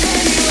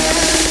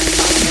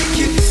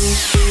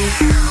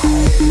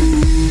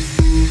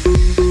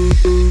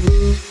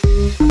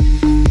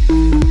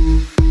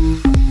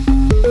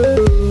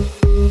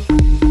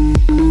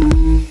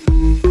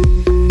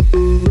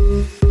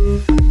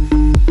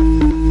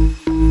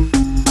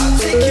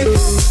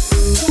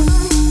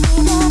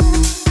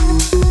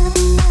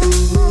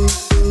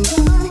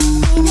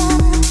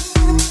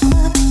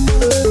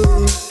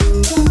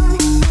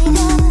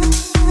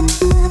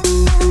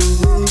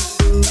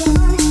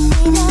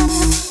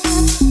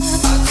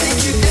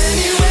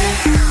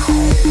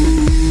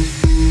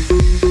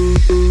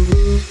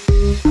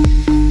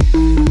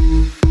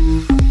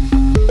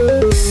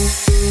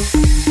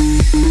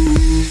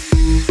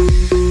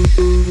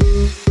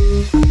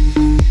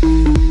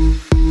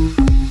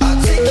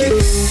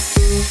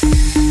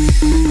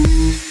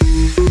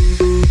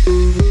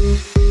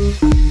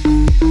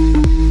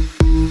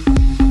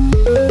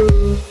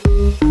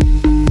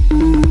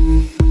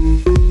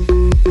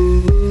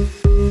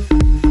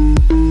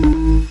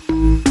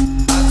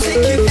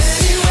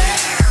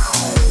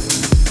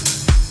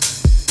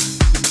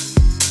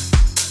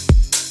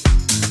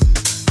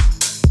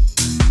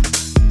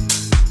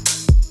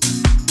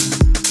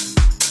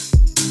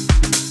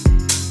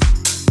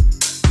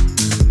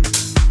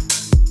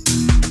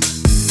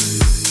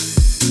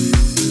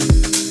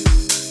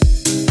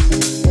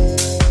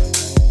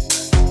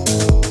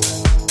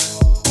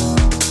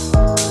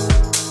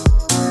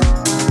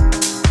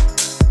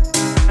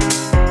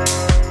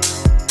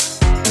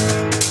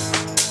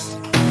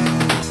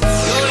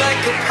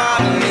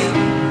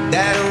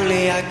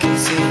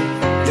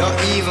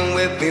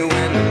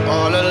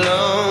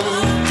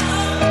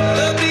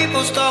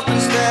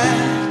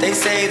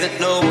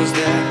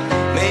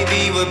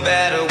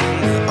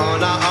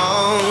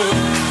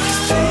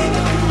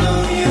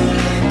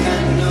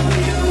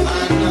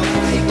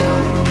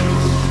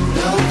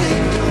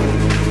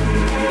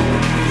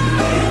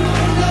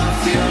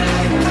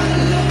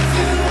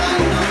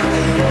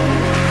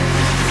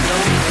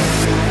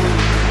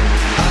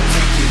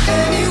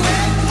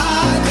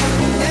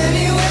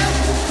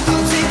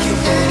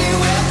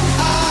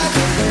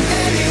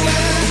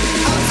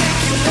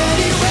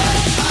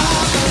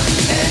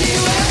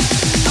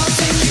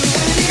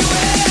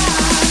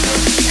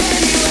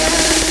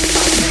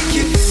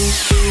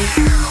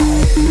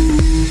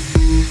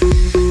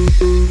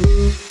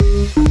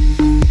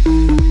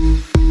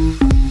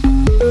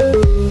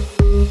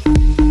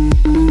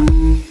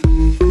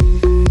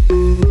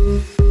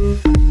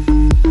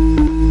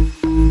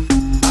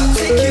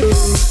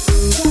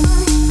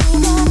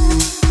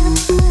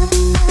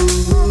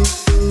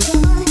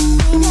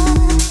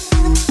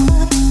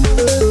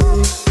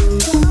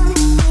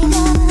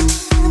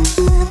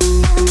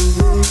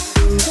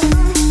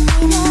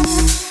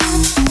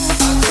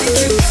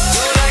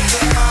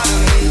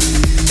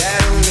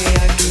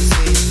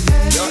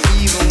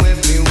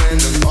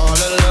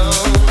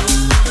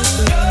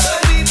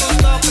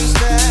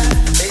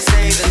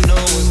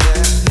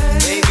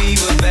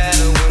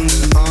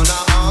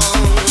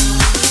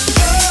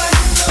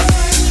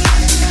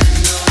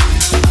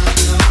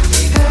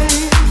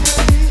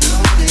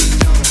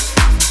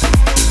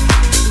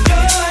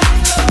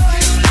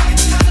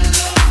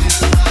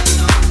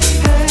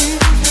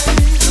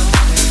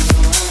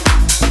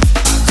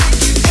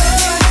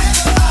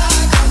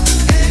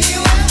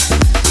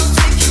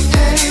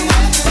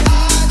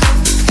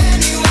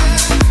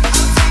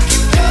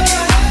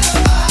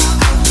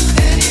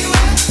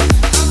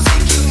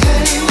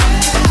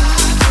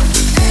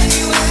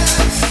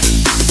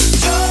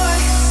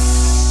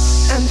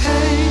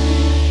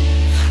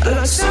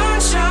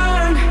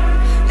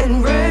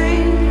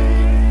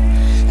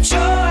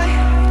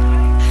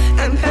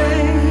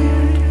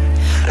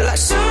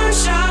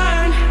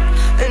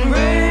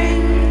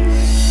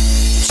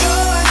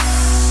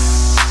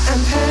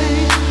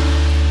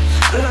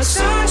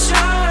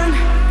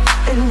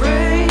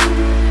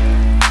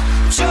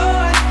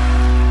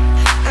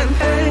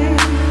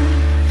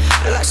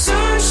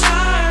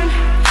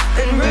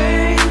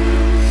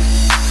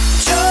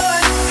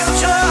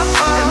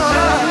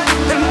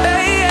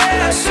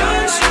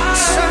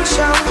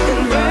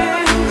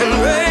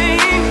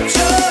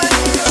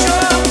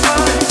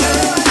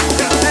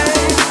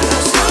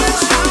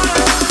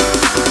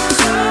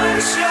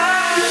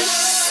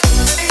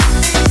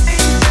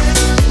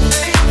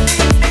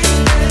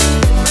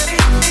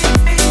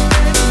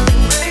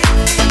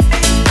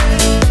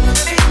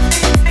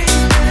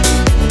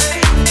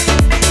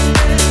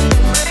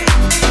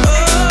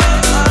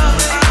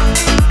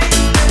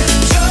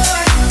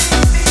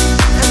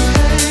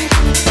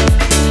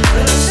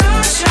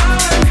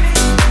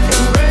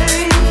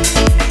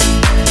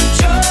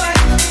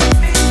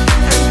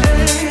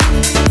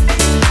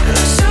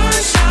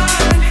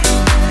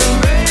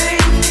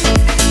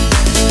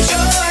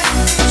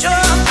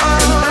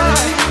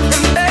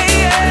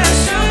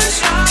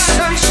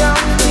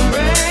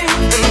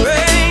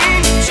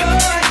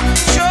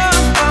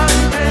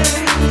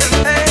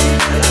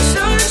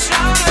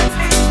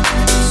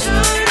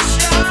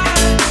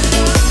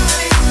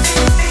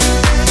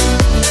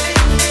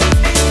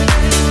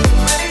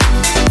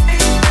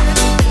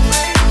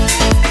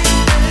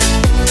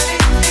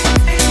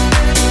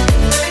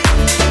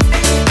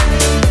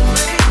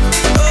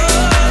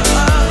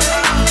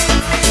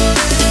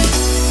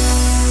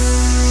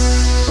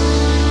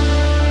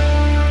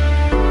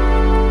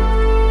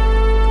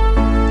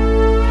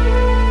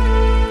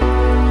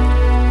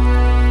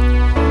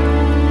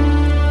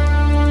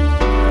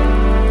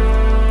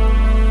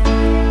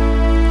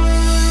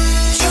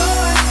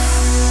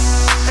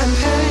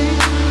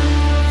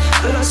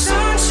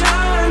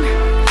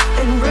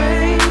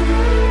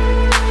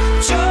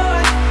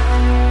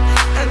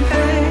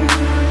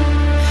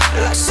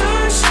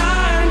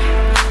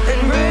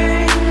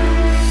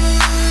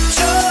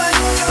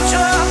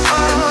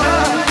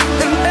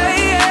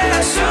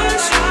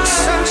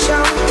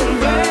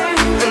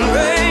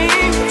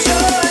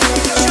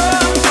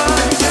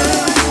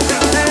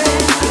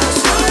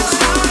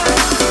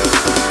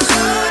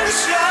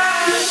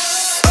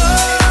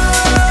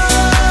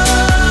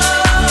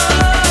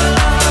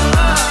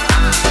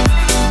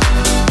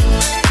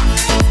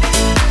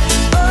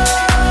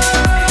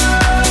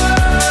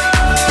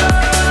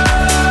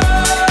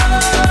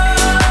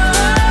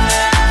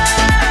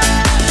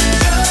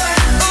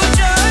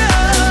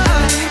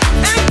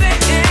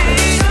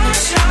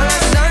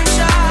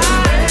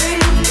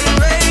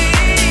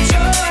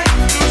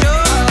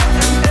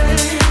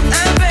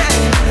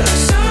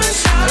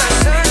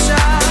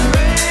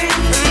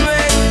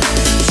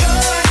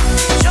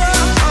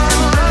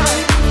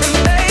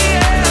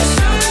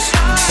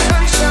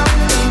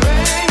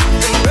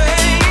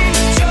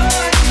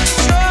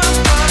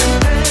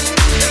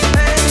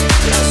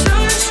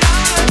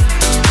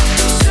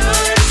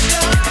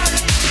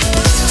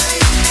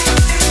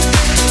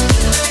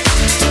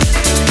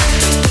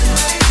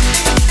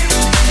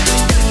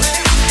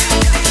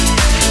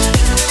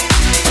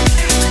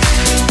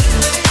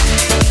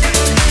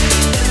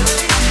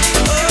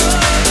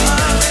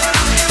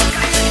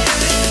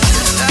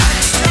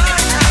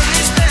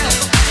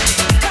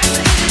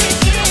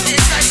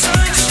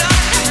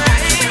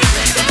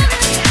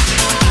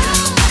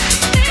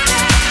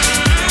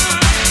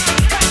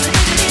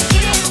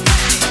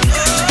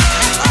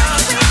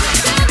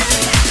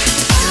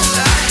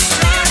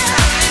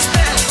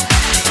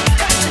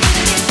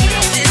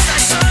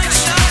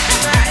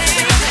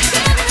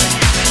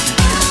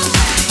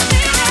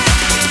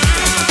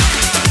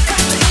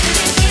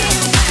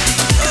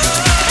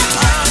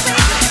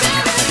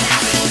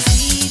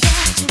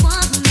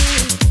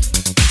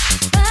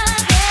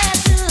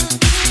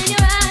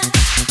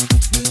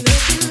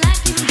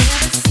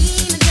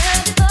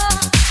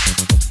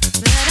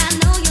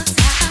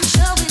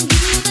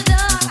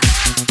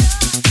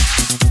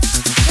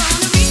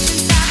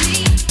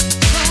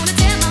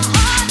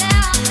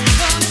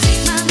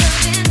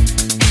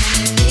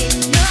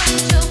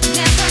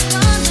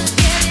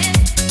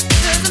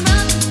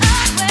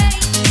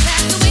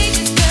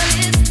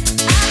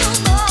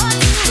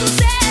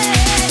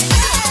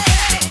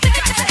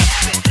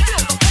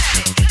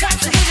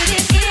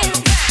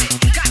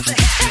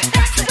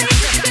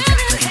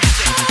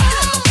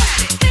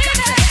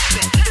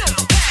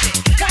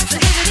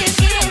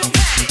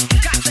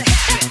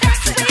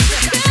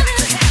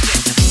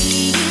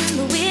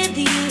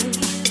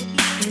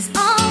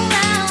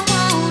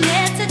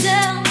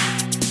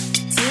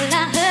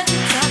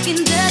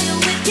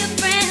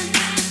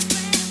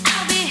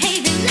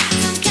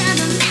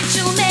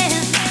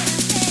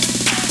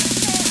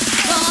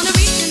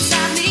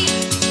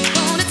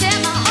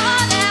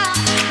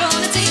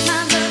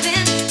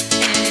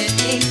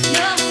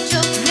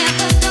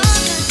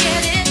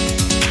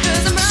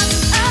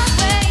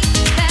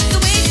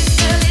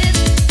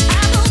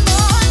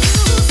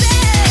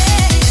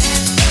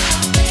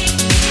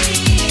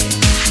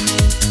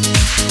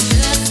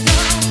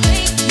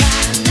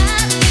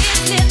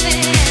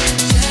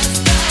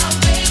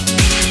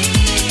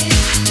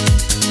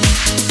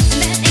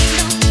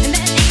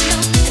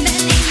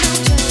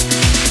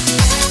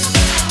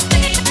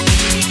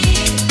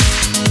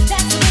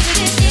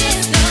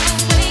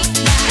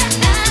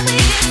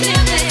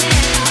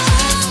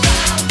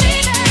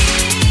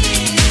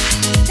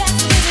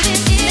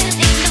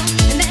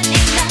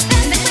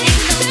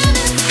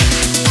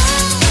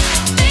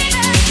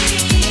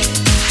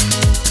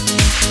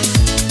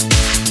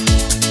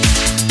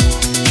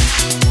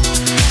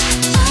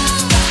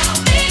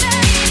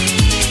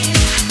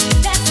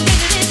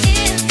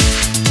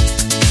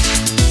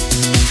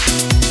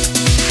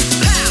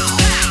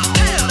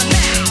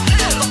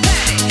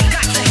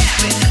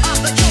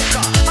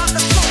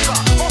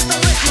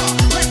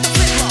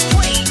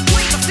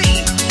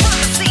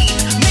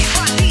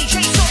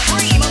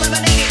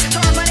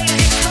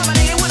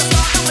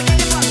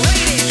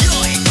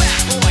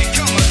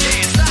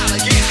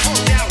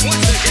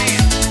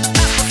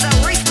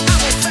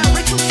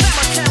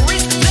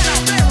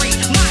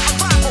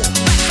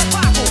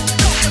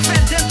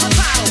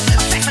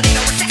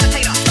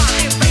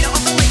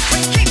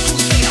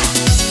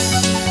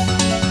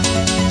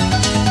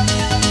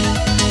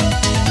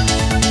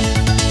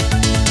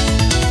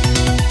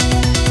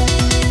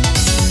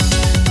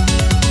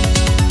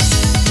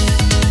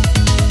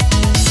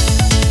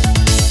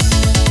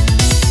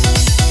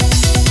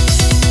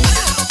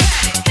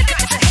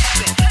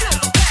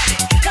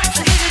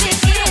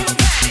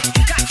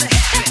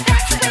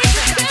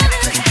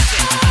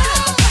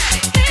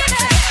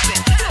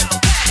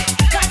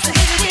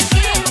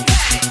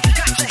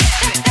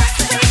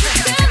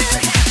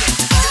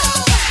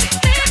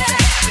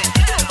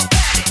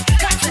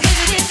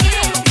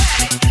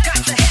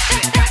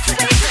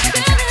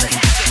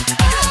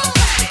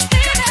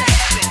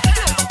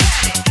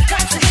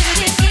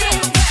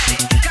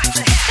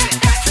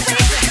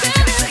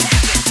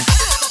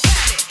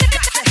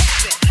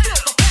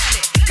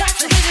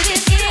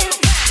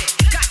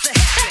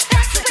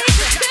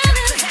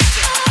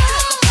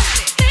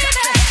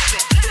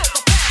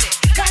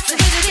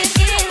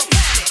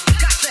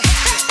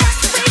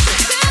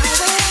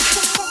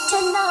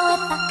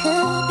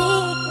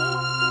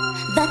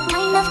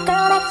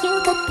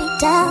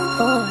down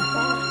for.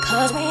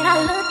 'Cause when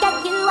I look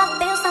at you, I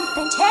feel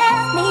something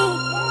tell me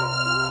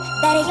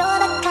that you're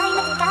the kind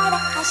of guy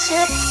that I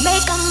should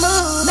make a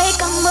move,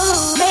 make a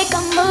move, make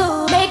a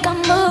move, make a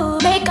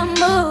move, make a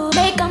move,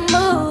 make a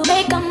move,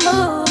 make a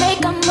move,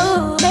 make a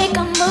move, make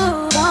a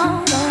move on.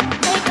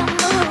 Make a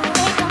move,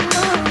 make a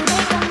move,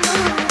 make a move, make a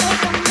move,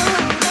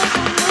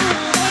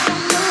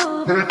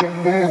 make a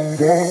move, make a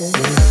move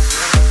on.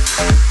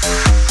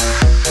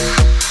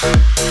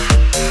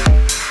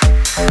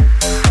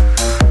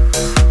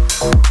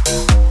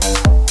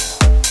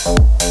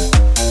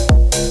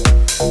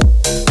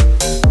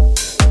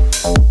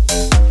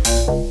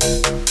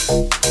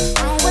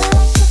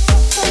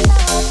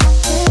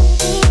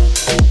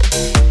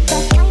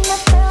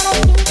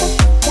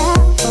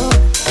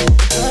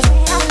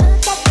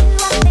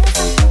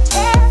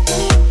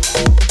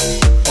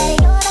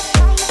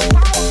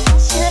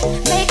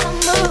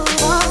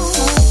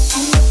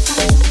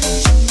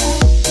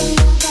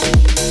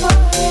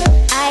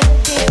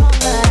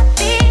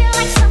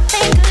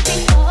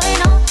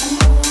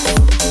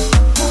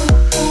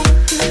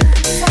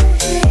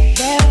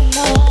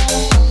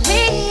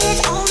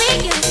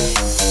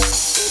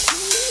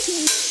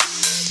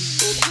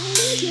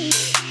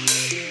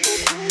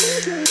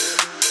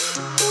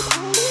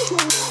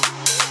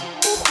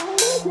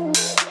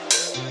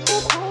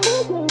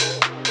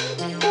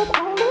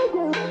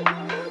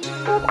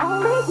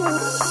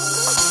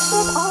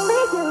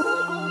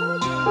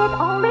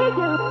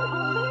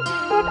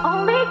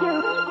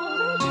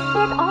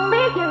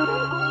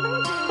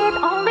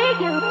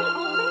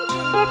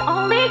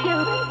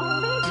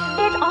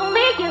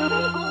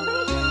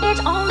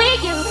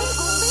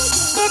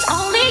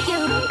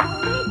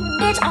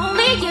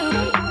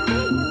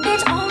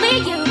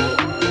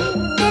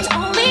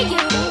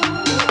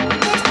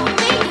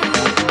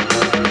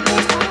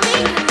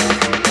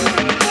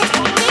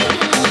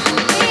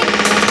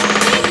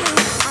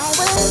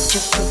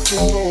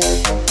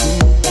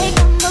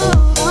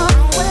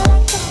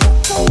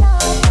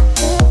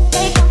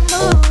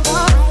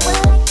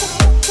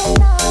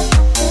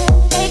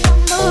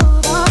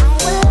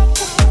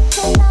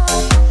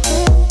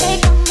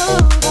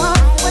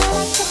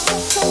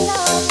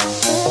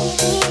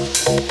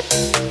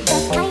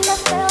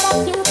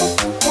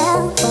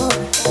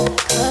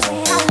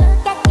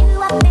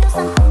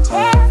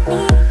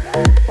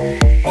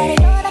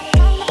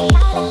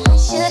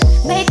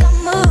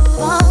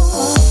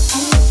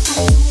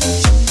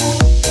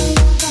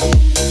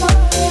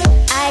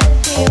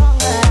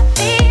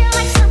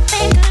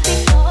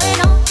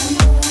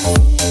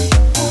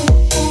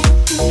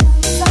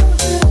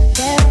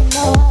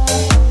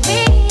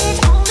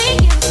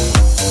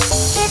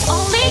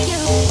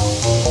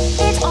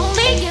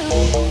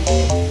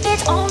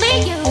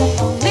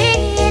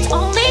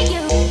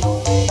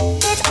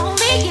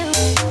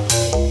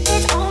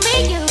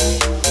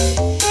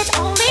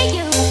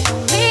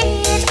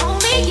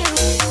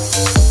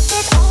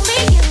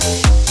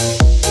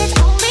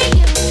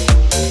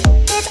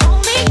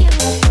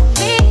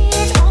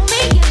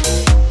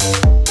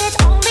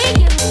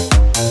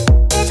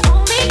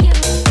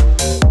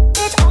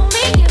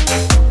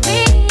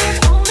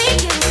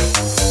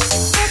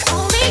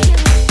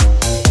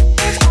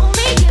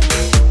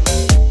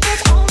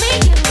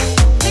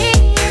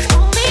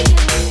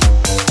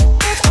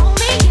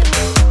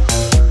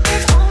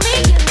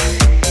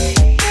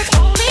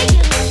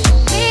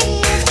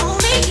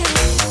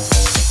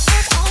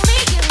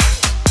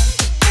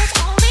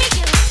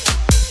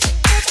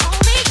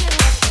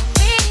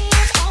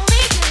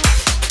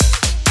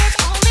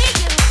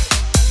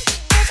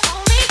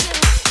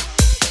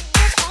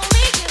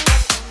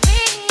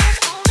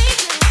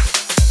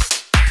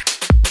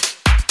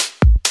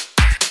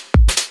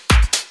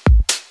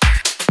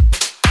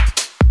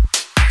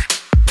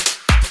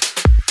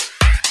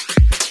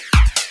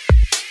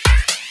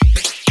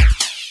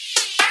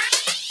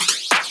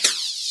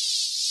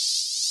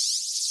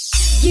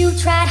 You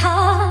tried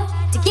hard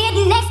to get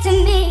next to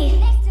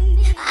me.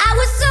 I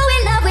was so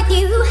in love with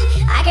you,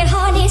 I could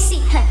hardly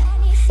see her.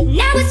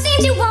 Now it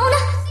seems you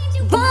wanna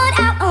run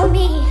out on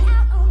me.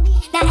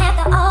 Now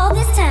after all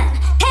this time,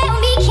 tell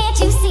me, can't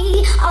you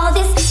see all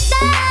this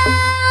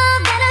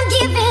love that I'm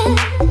giving?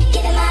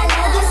 Giving my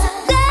love, this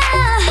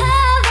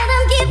love that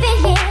I'm giving,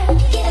 yeah.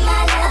 Giving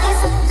my love,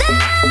 this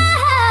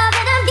love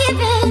that I'm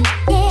giving,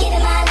 yeah.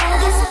 Giving my love,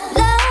 this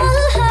love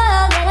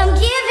that I'm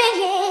giving,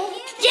 yeah.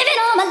 Giving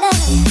all my love.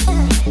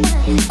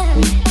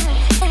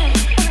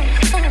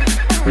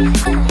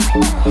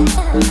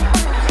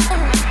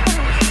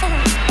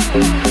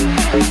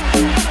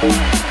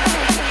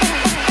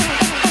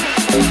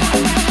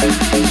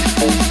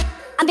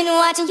 I've been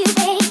watching you,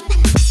 babe.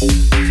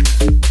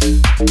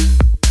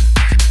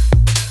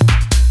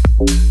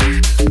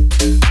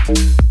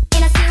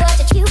 And I see what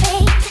you do,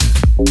 babe.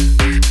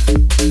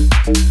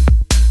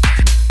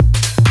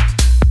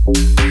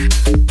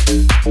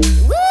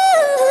 Woo!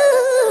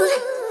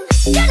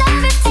 Your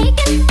love is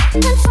taking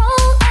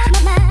control of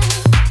my mind.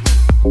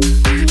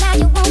 Now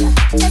you wanna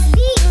just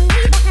leave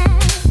me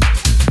behind.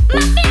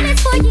 My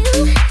feelings for you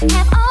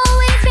have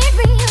always been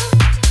real.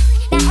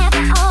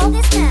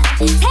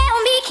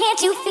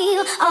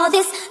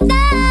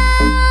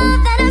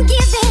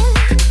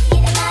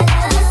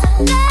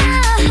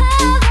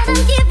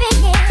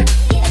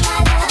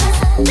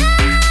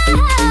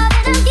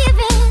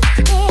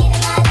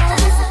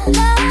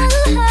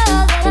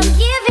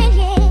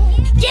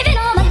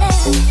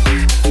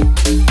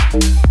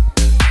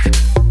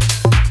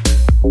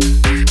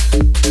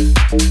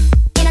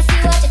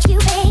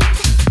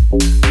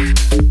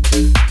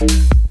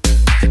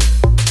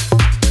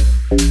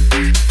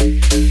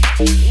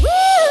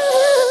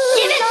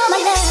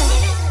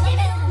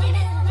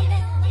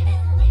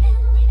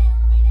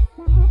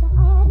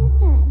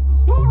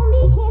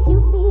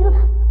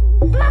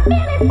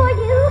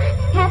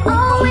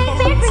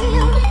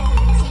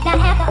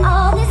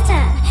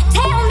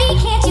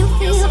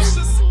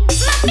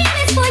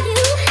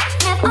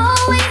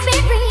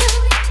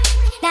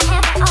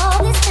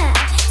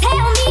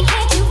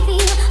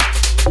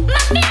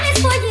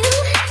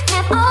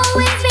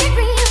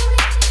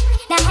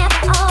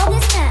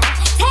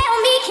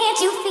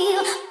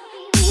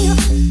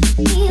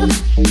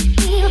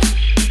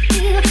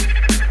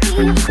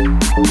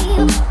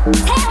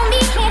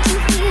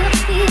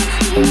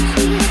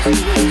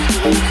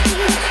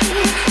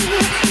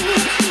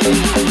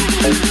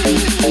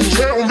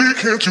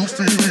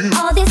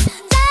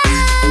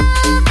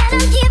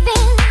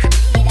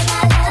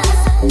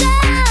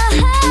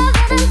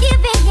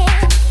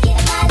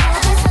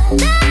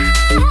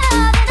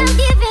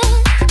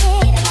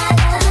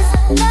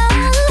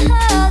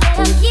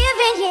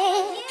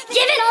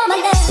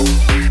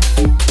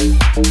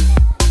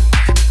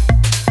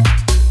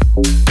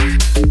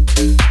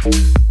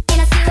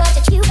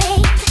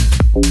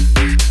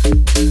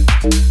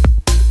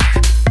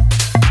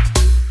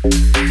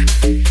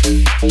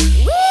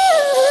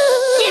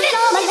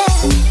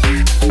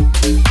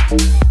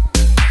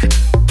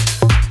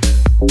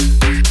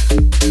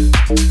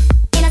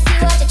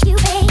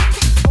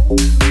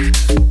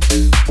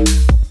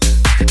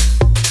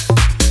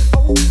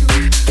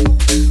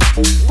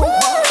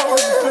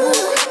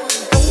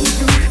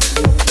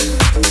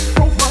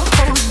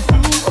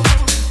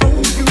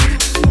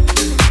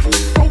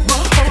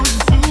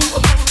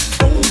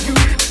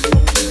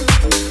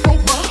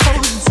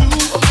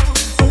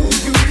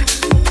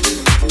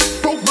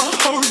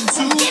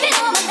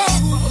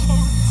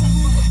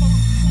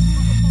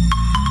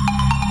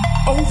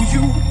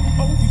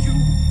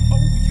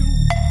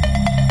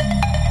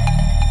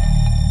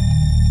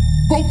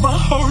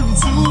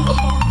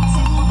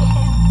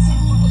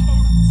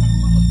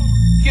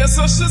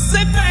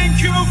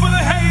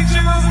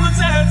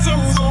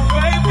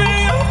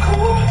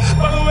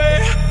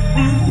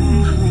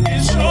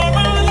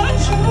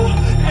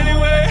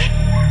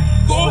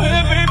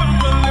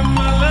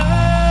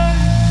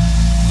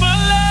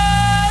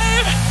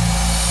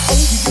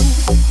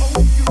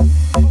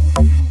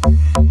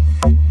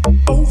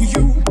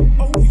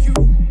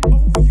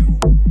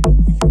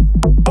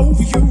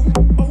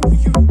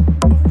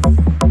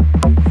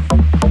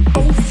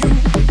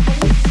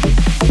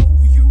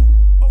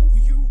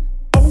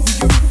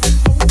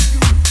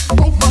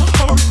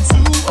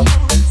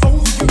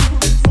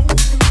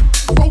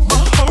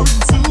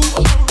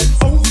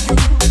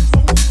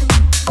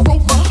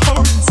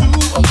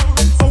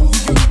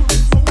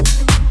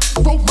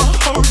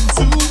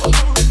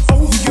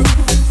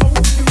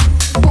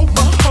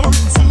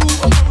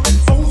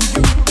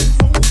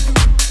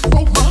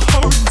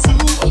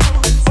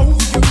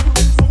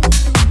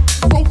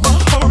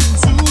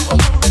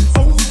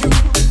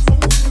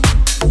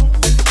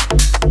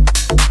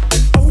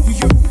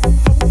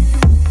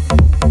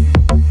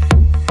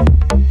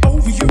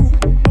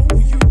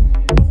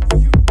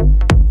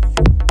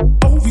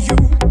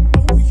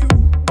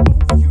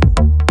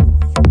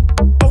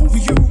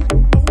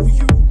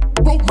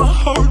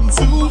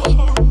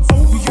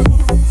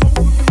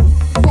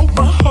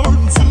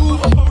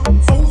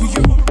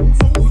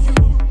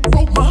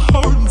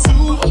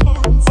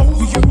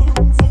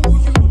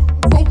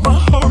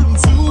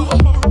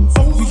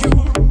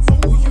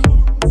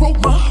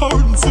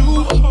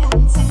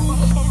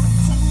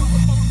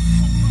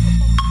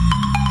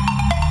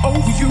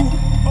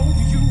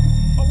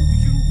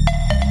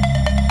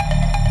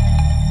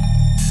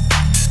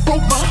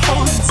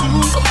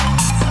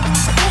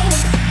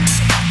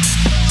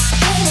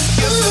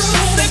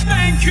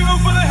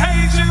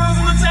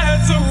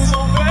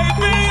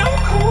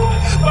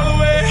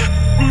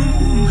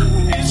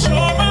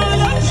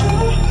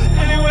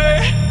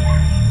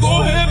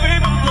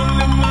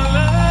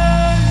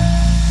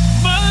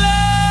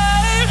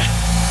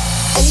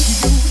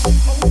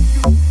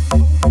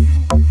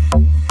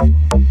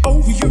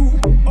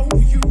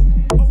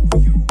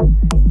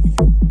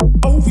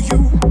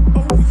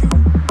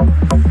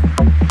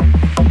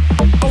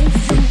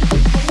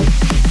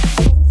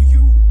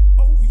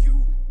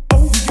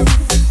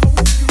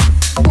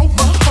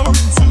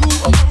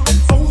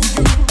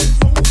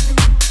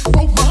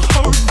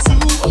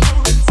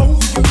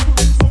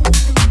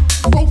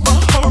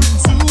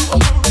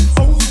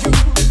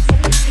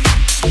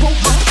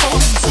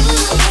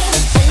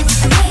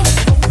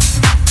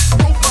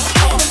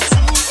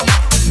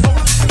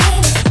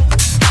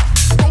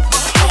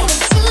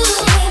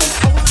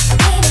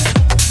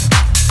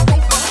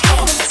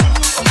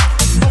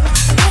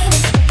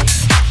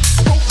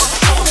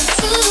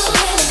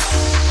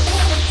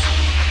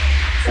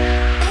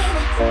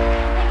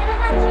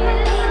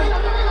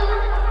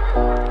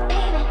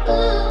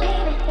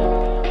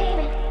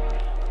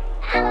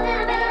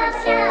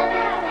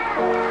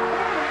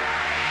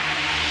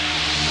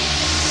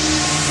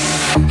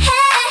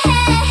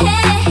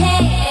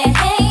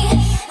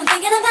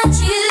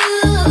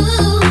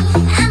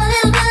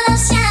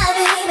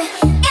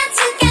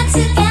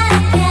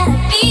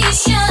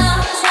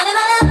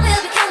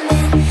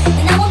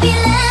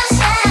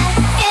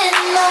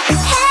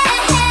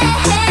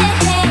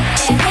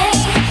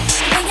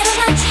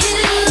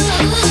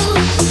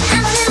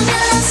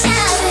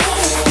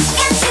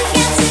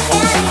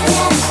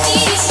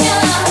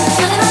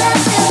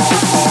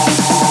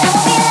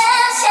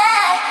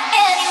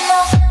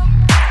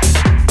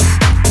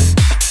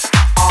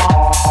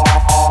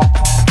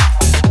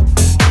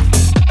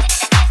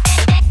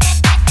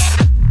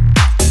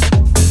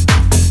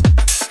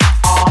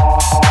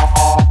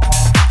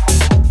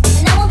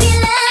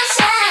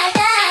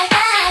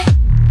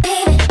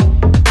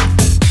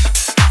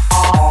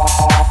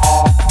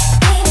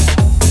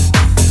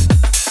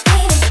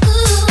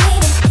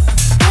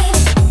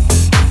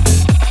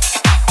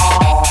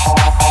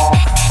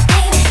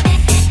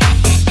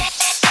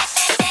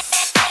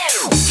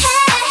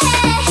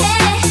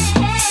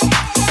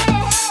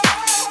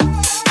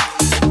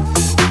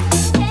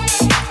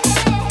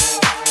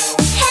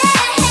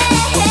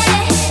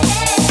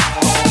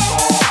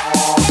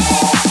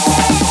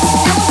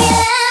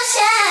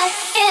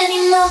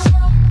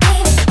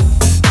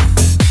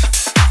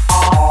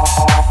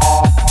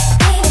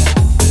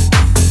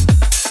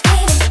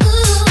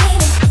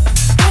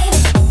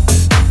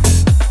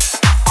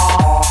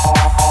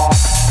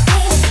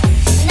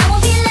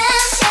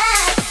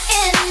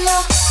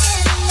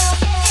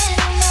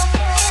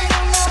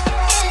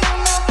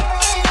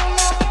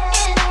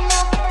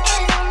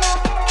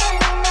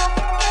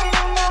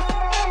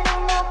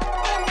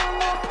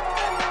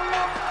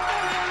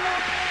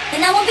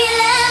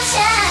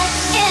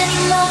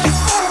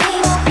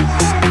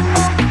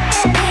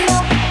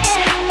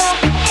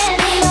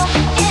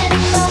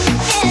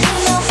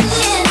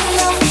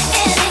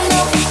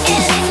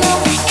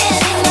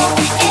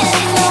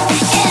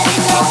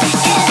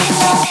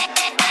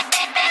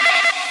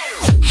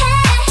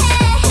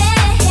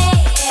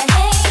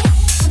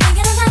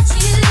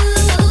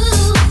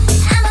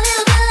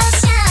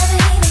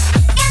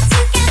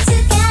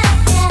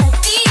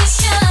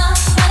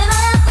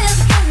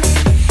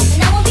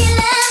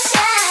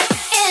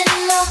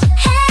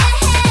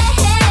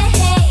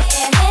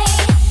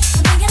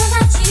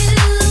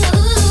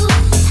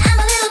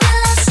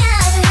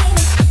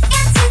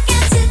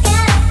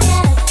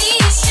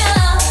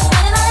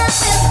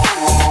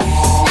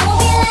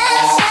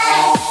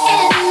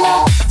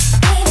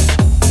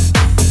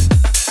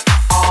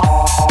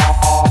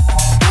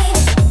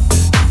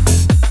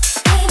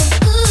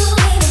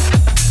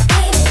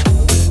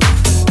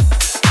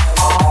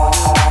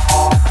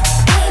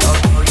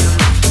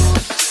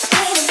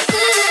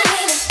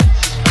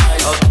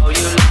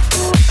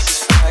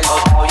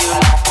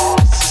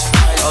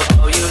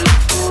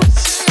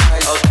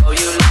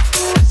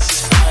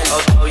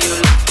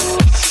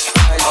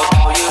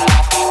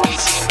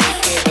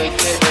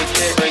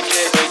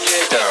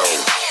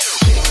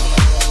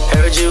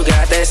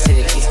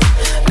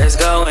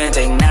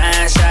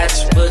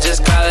 touch, we'll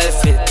just call it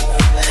 50.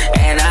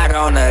 And I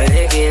don't know,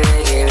 lick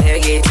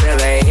it till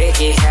they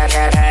hickey. Had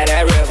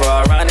that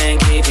river running,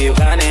 keep you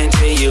gunning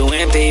till you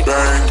empty.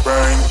 Bang,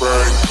 bang,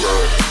 bang,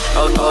 bang.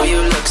 Oh, you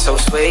look so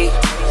sweet.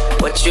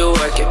 What you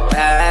working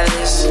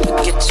palace?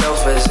 Look at your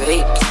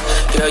physique.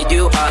 Girl,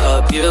 you are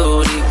a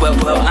beauty.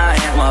 Well, I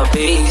am a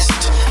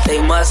beast.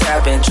 They must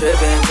have been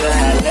tripping to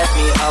have left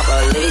me off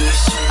a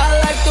leash.